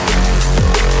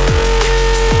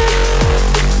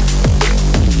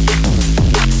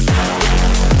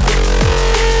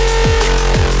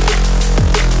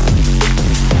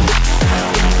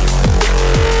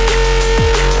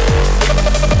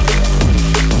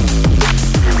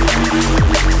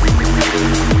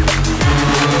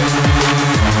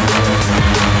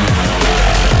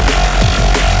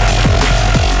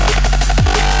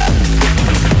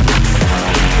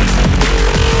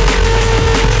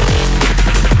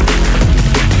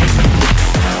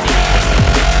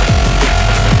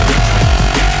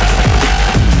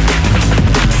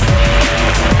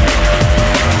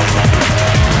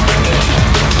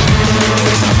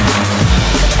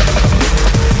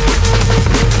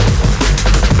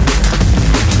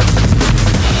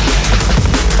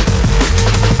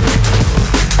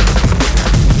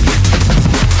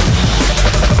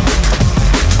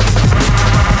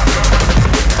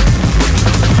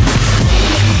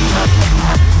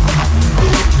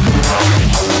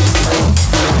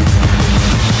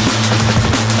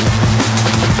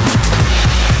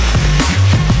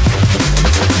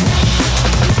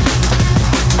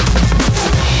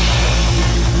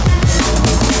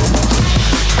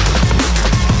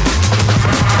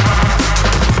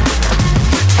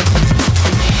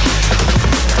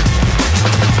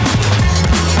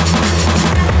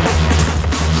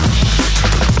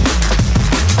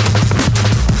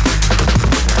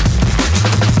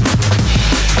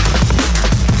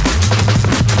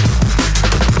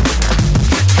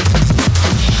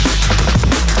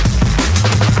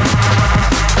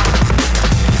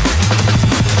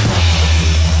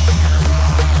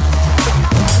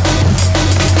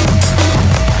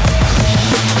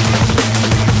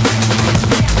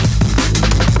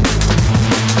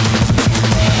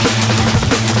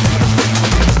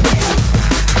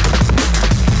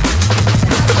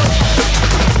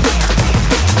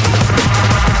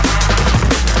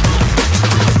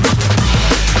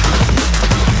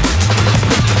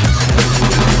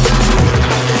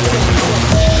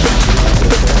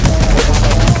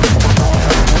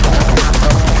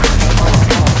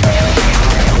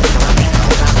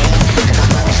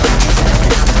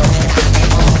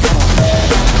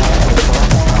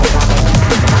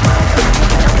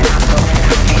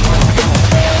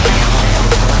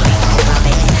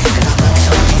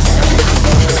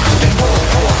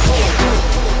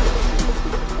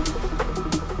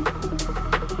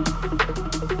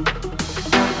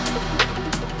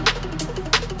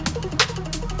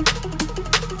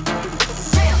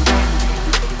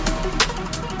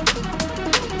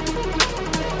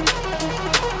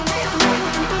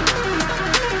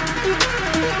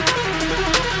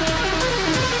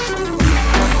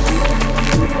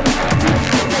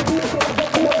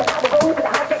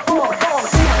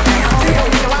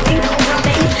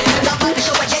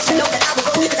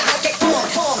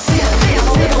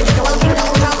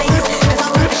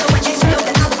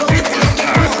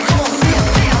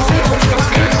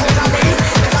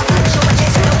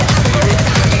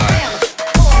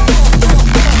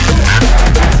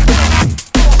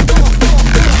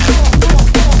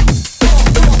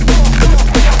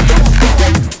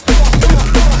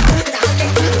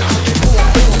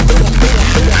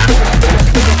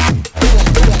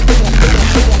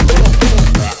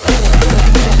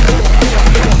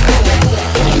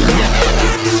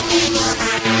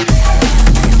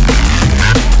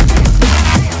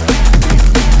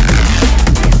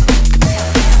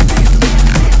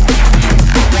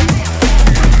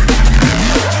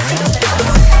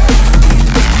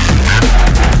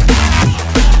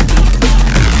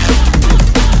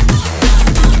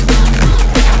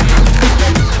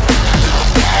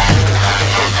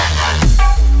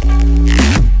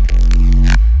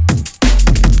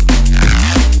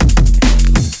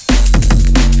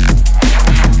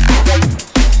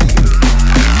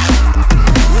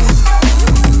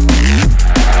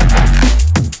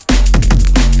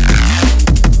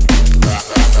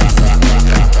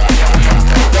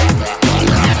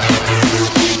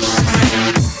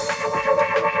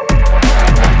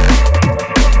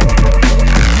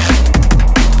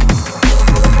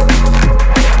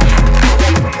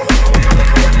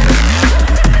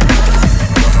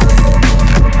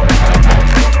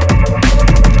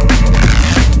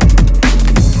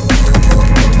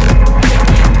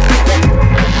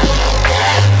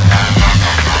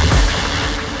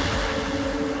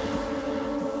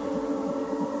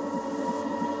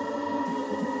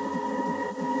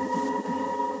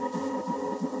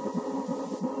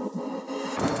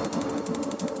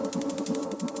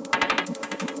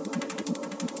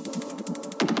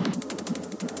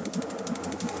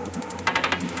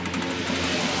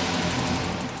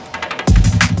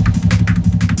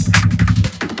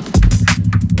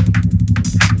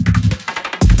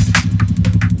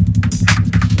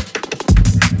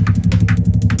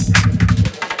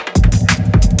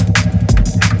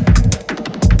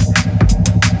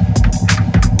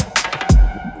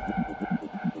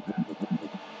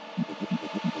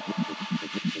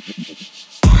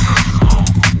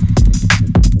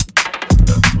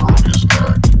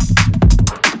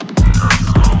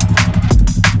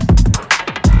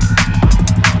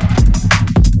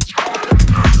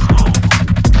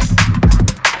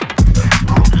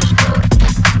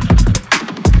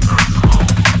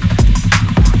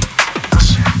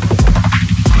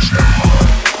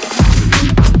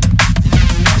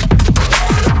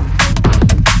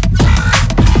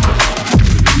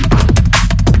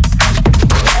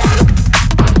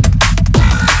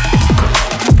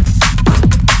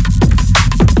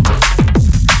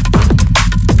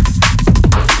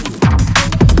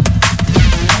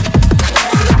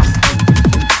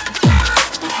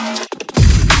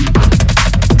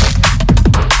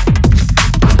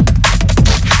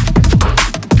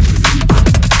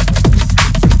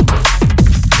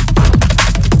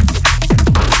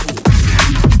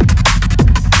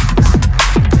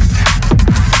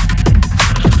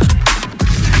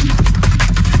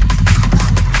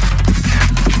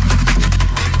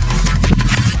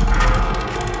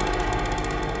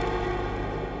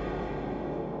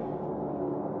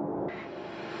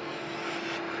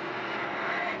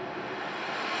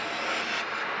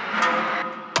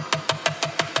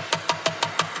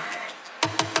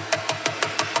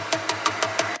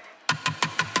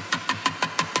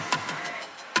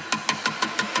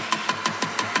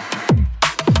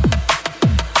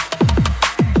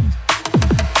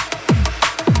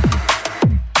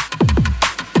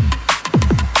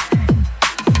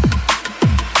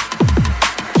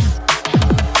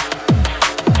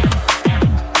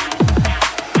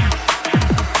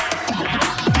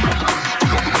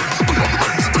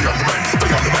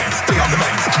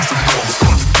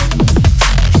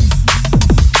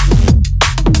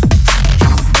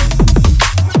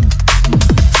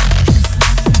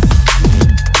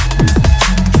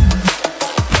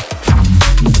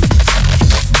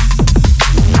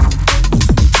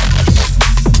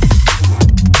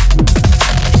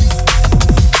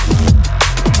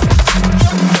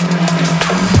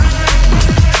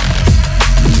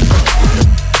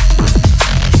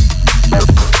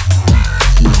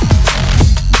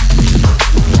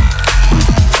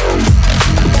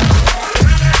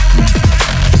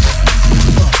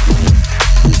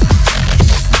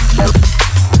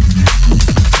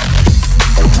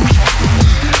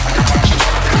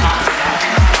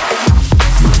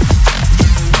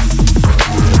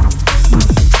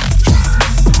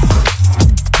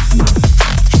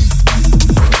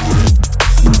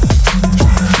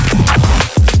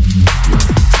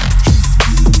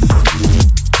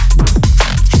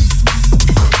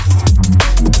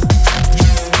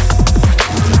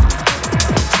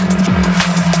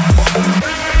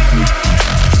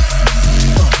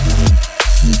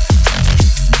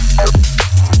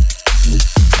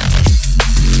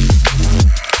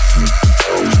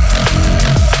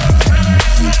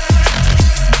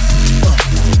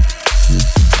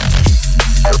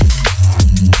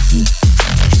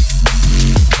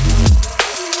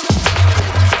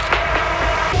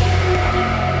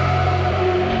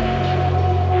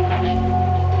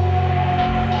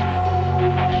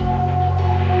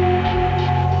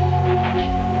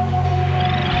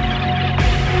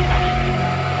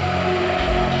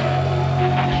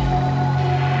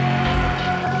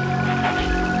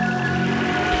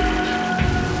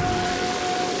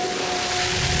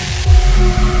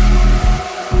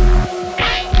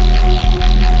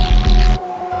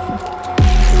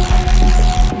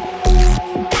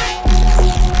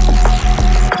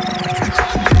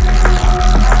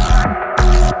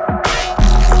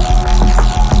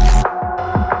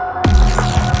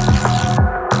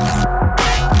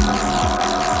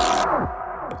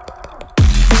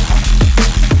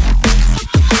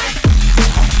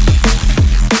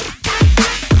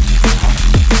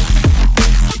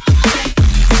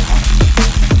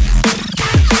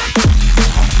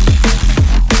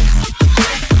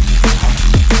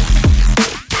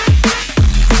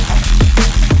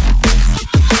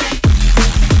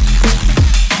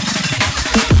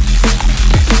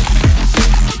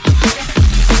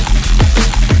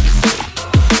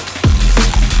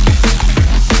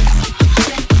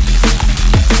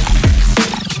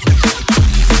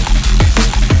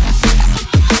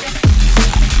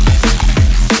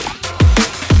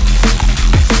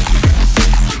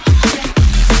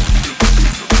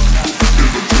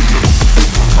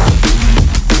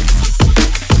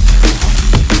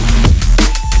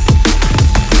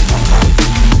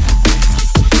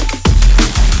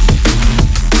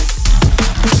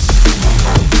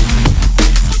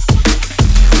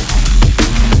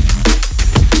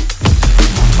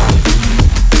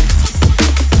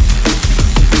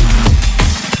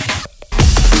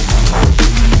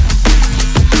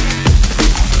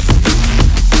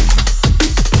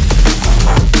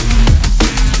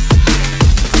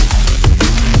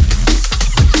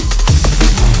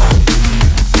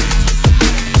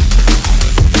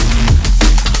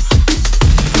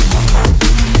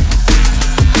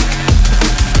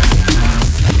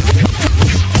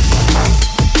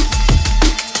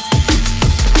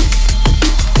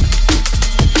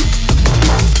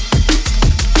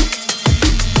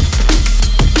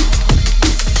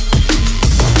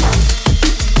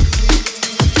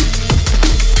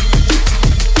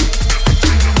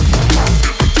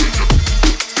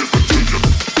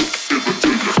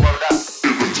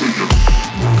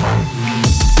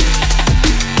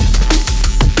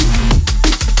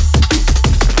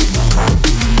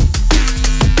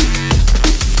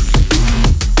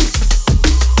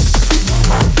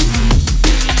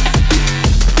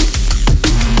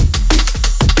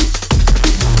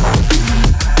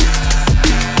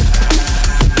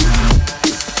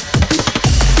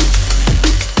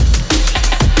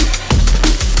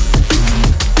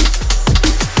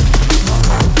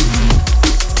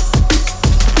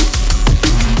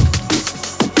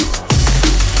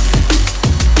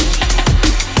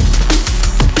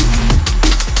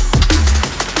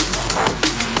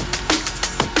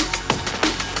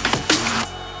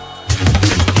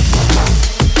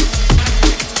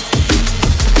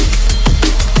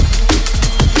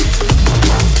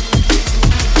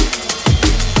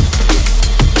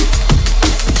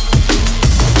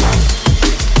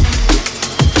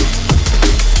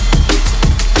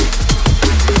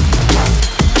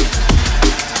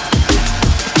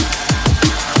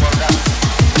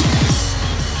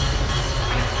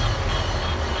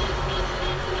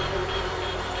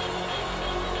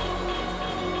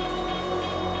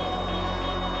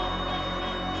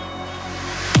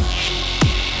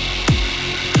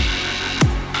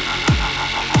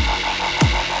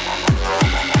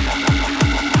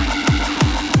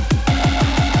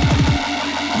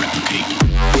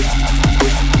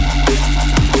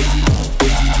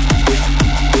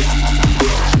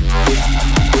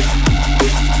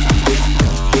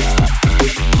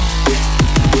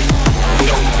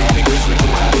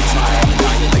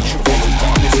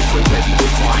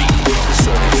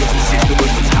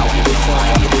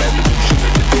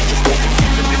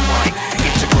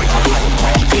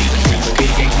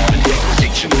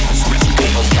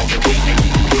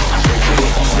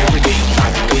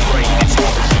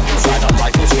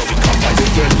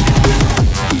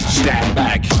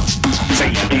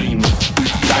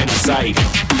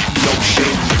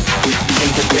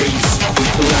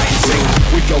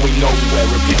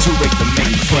 reiterate the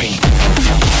mainframe.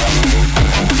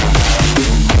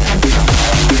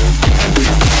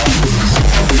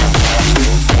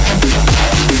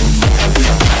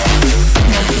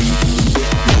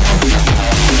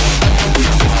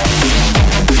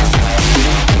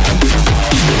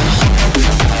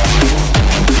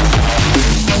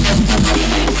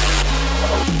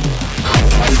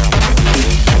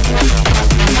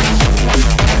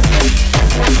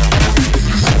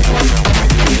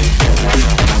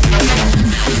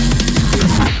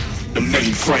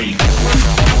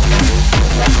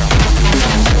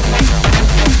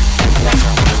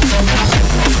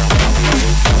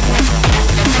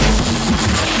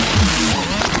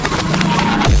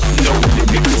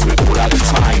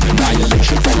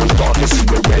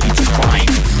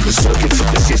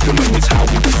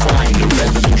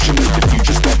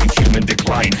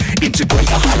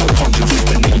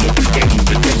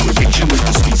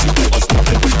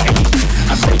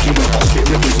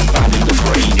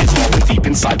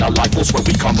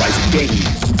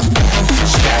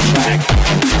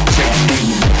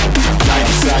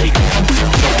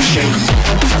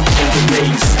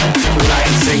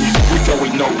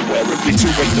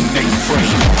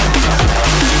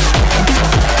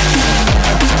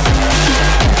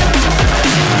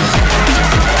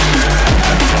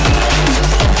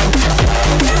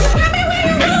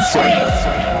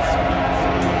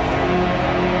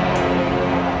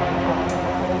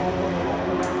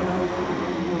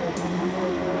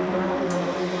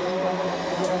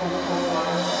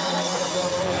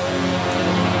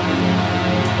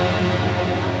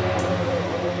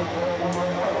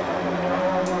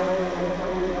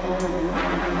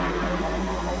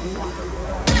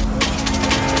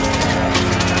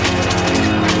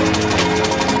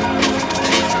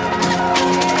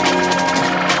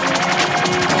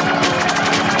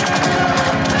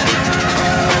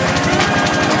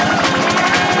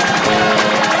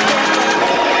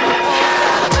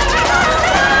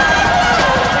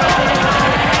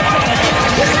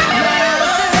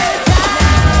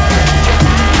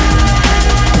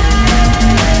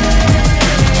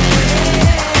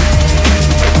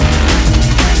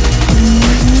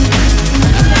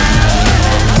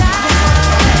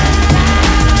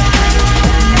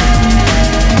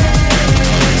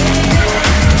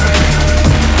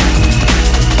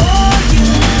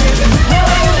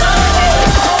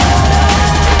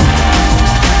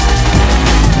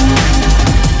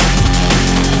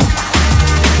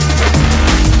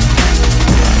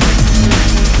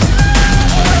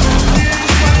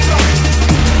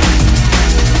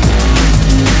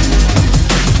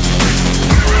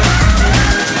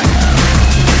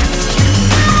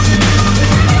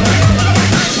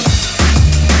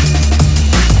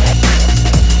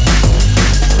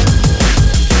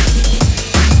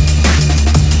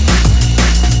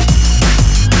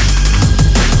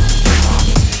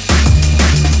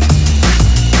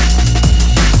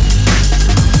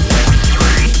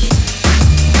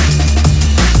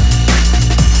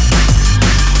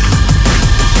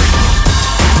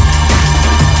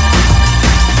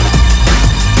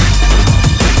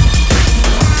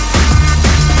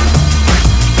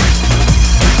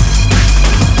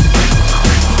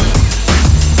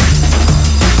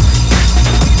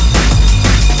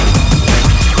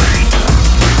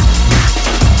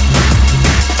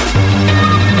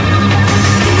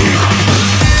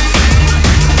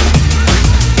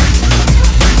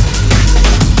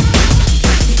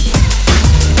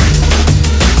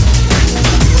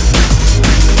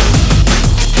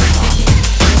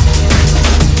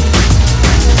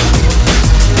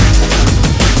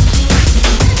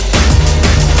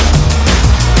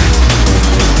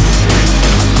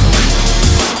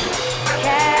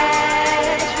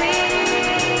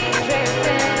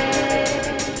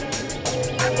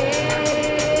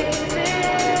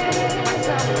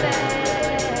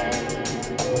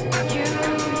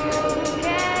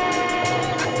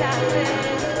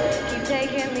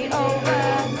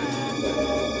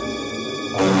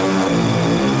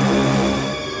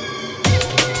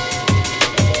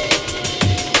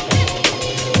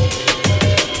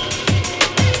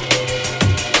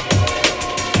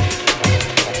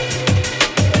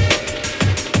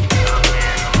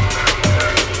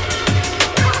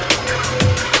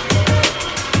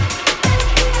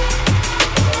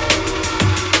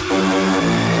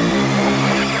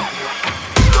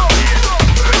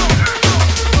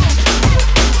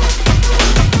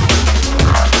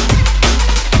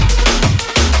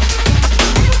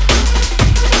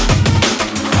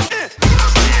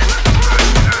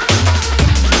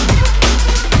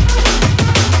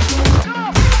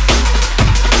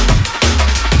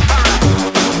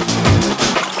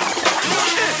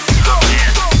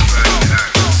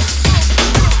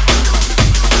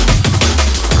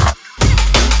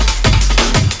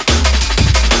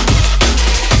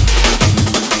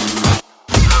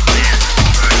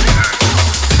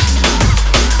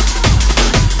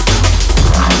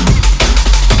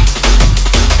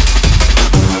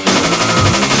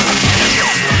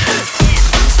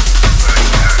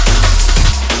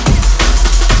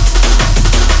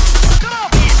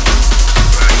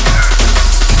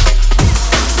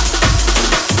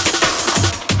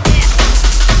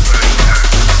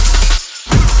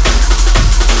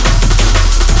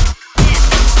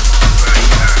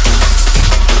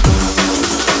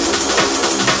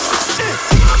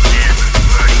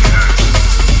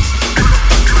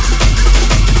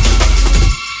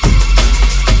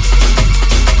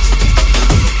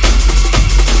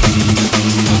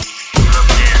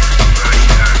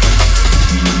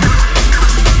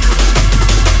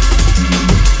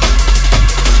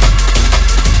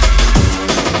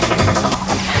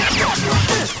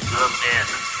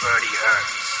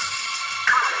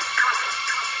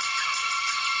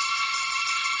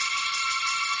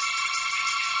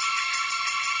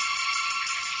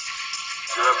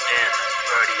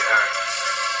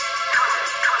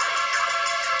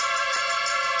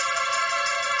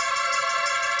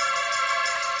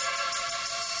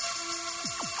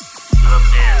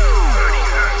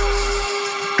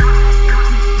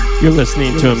 You're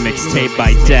listening to a mixtape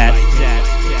by Det,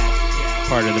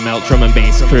 part of the Melt Drum and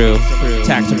Bass crew,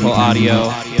 Tactical Audio,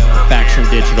 Faction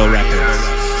Digital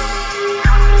Records.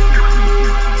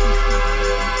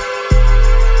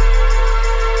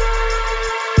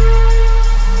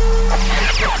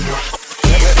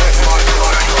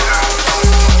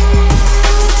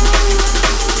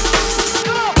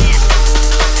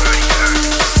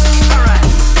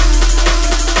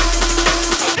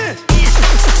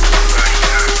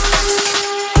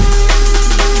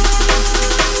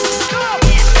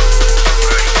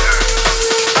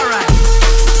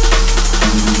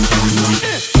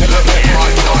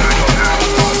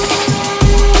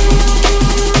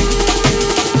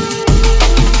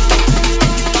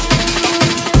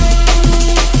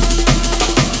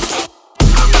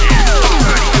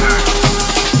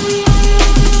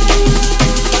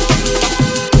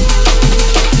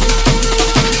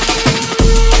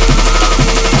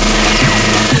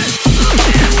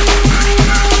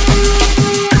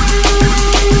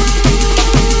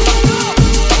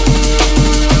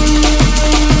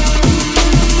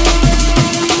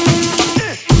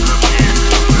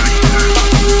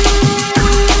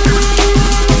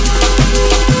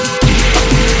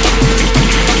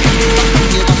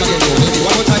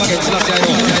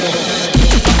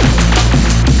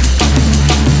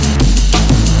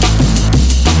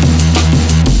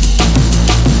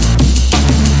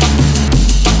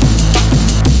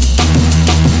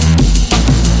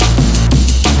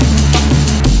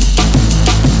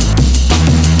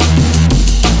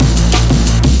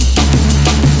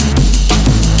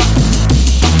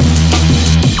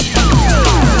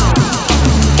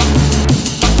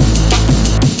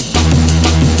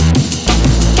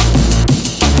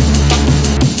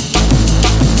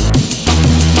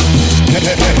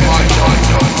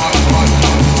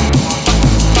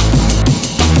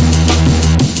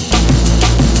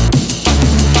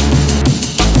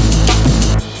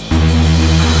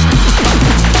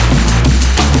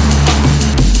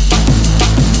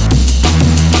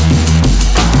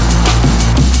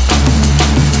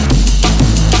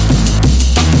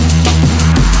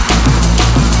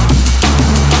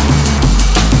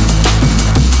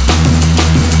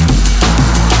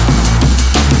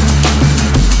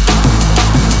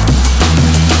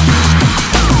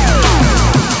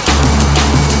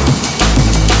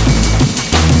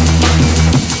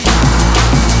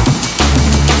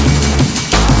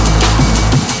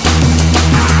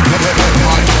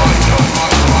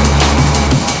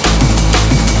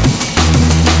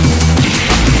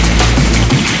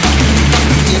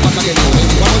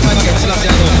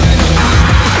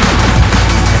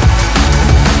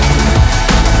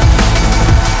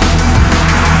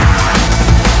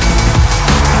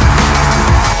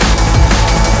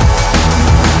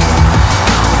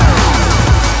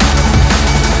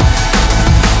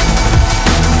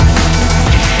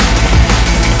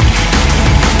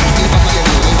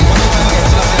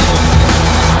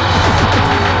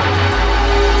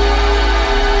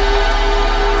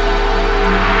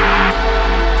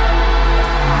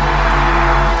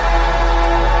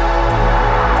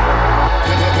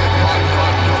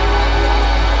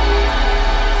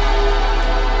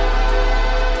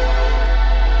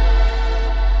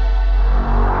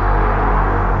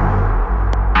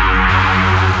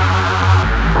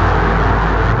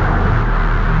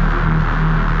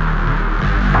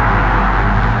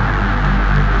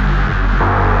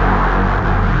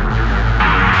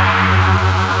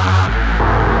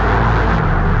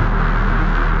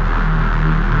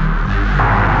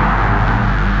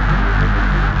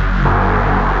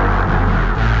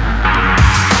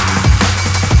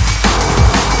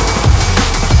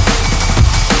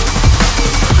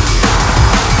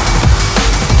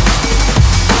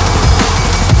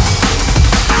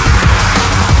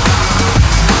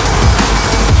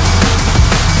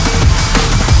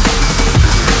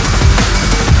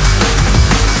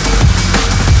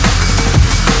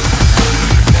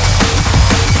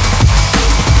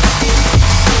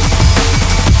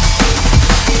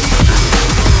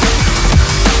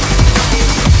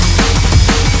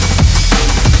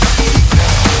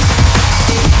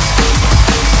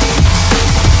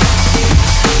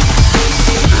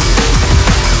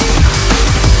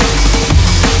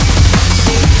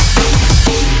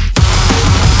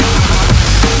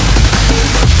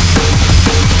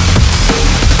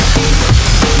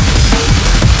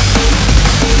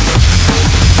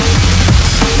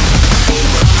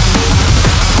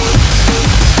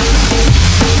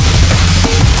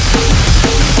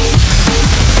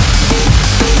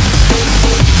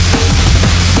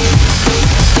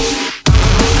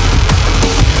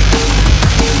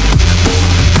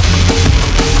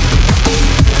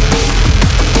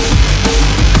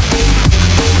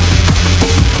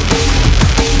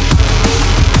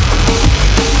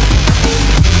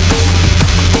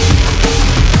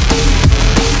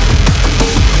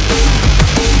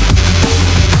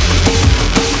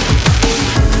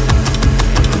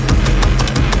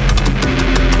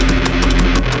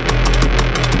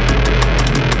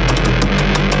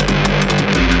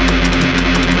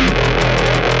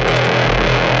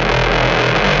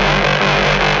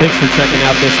 Thanks for checking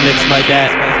out this mix by Dat.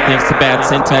 Thanks to Bad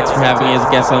Syntax for having me as a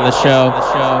guest on the show.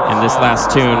 And this last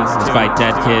tune is by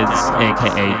Dead Kids,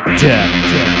 aka Dead.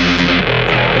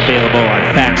 Available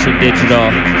on Faction Digital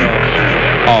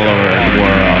all over the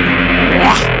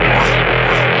world.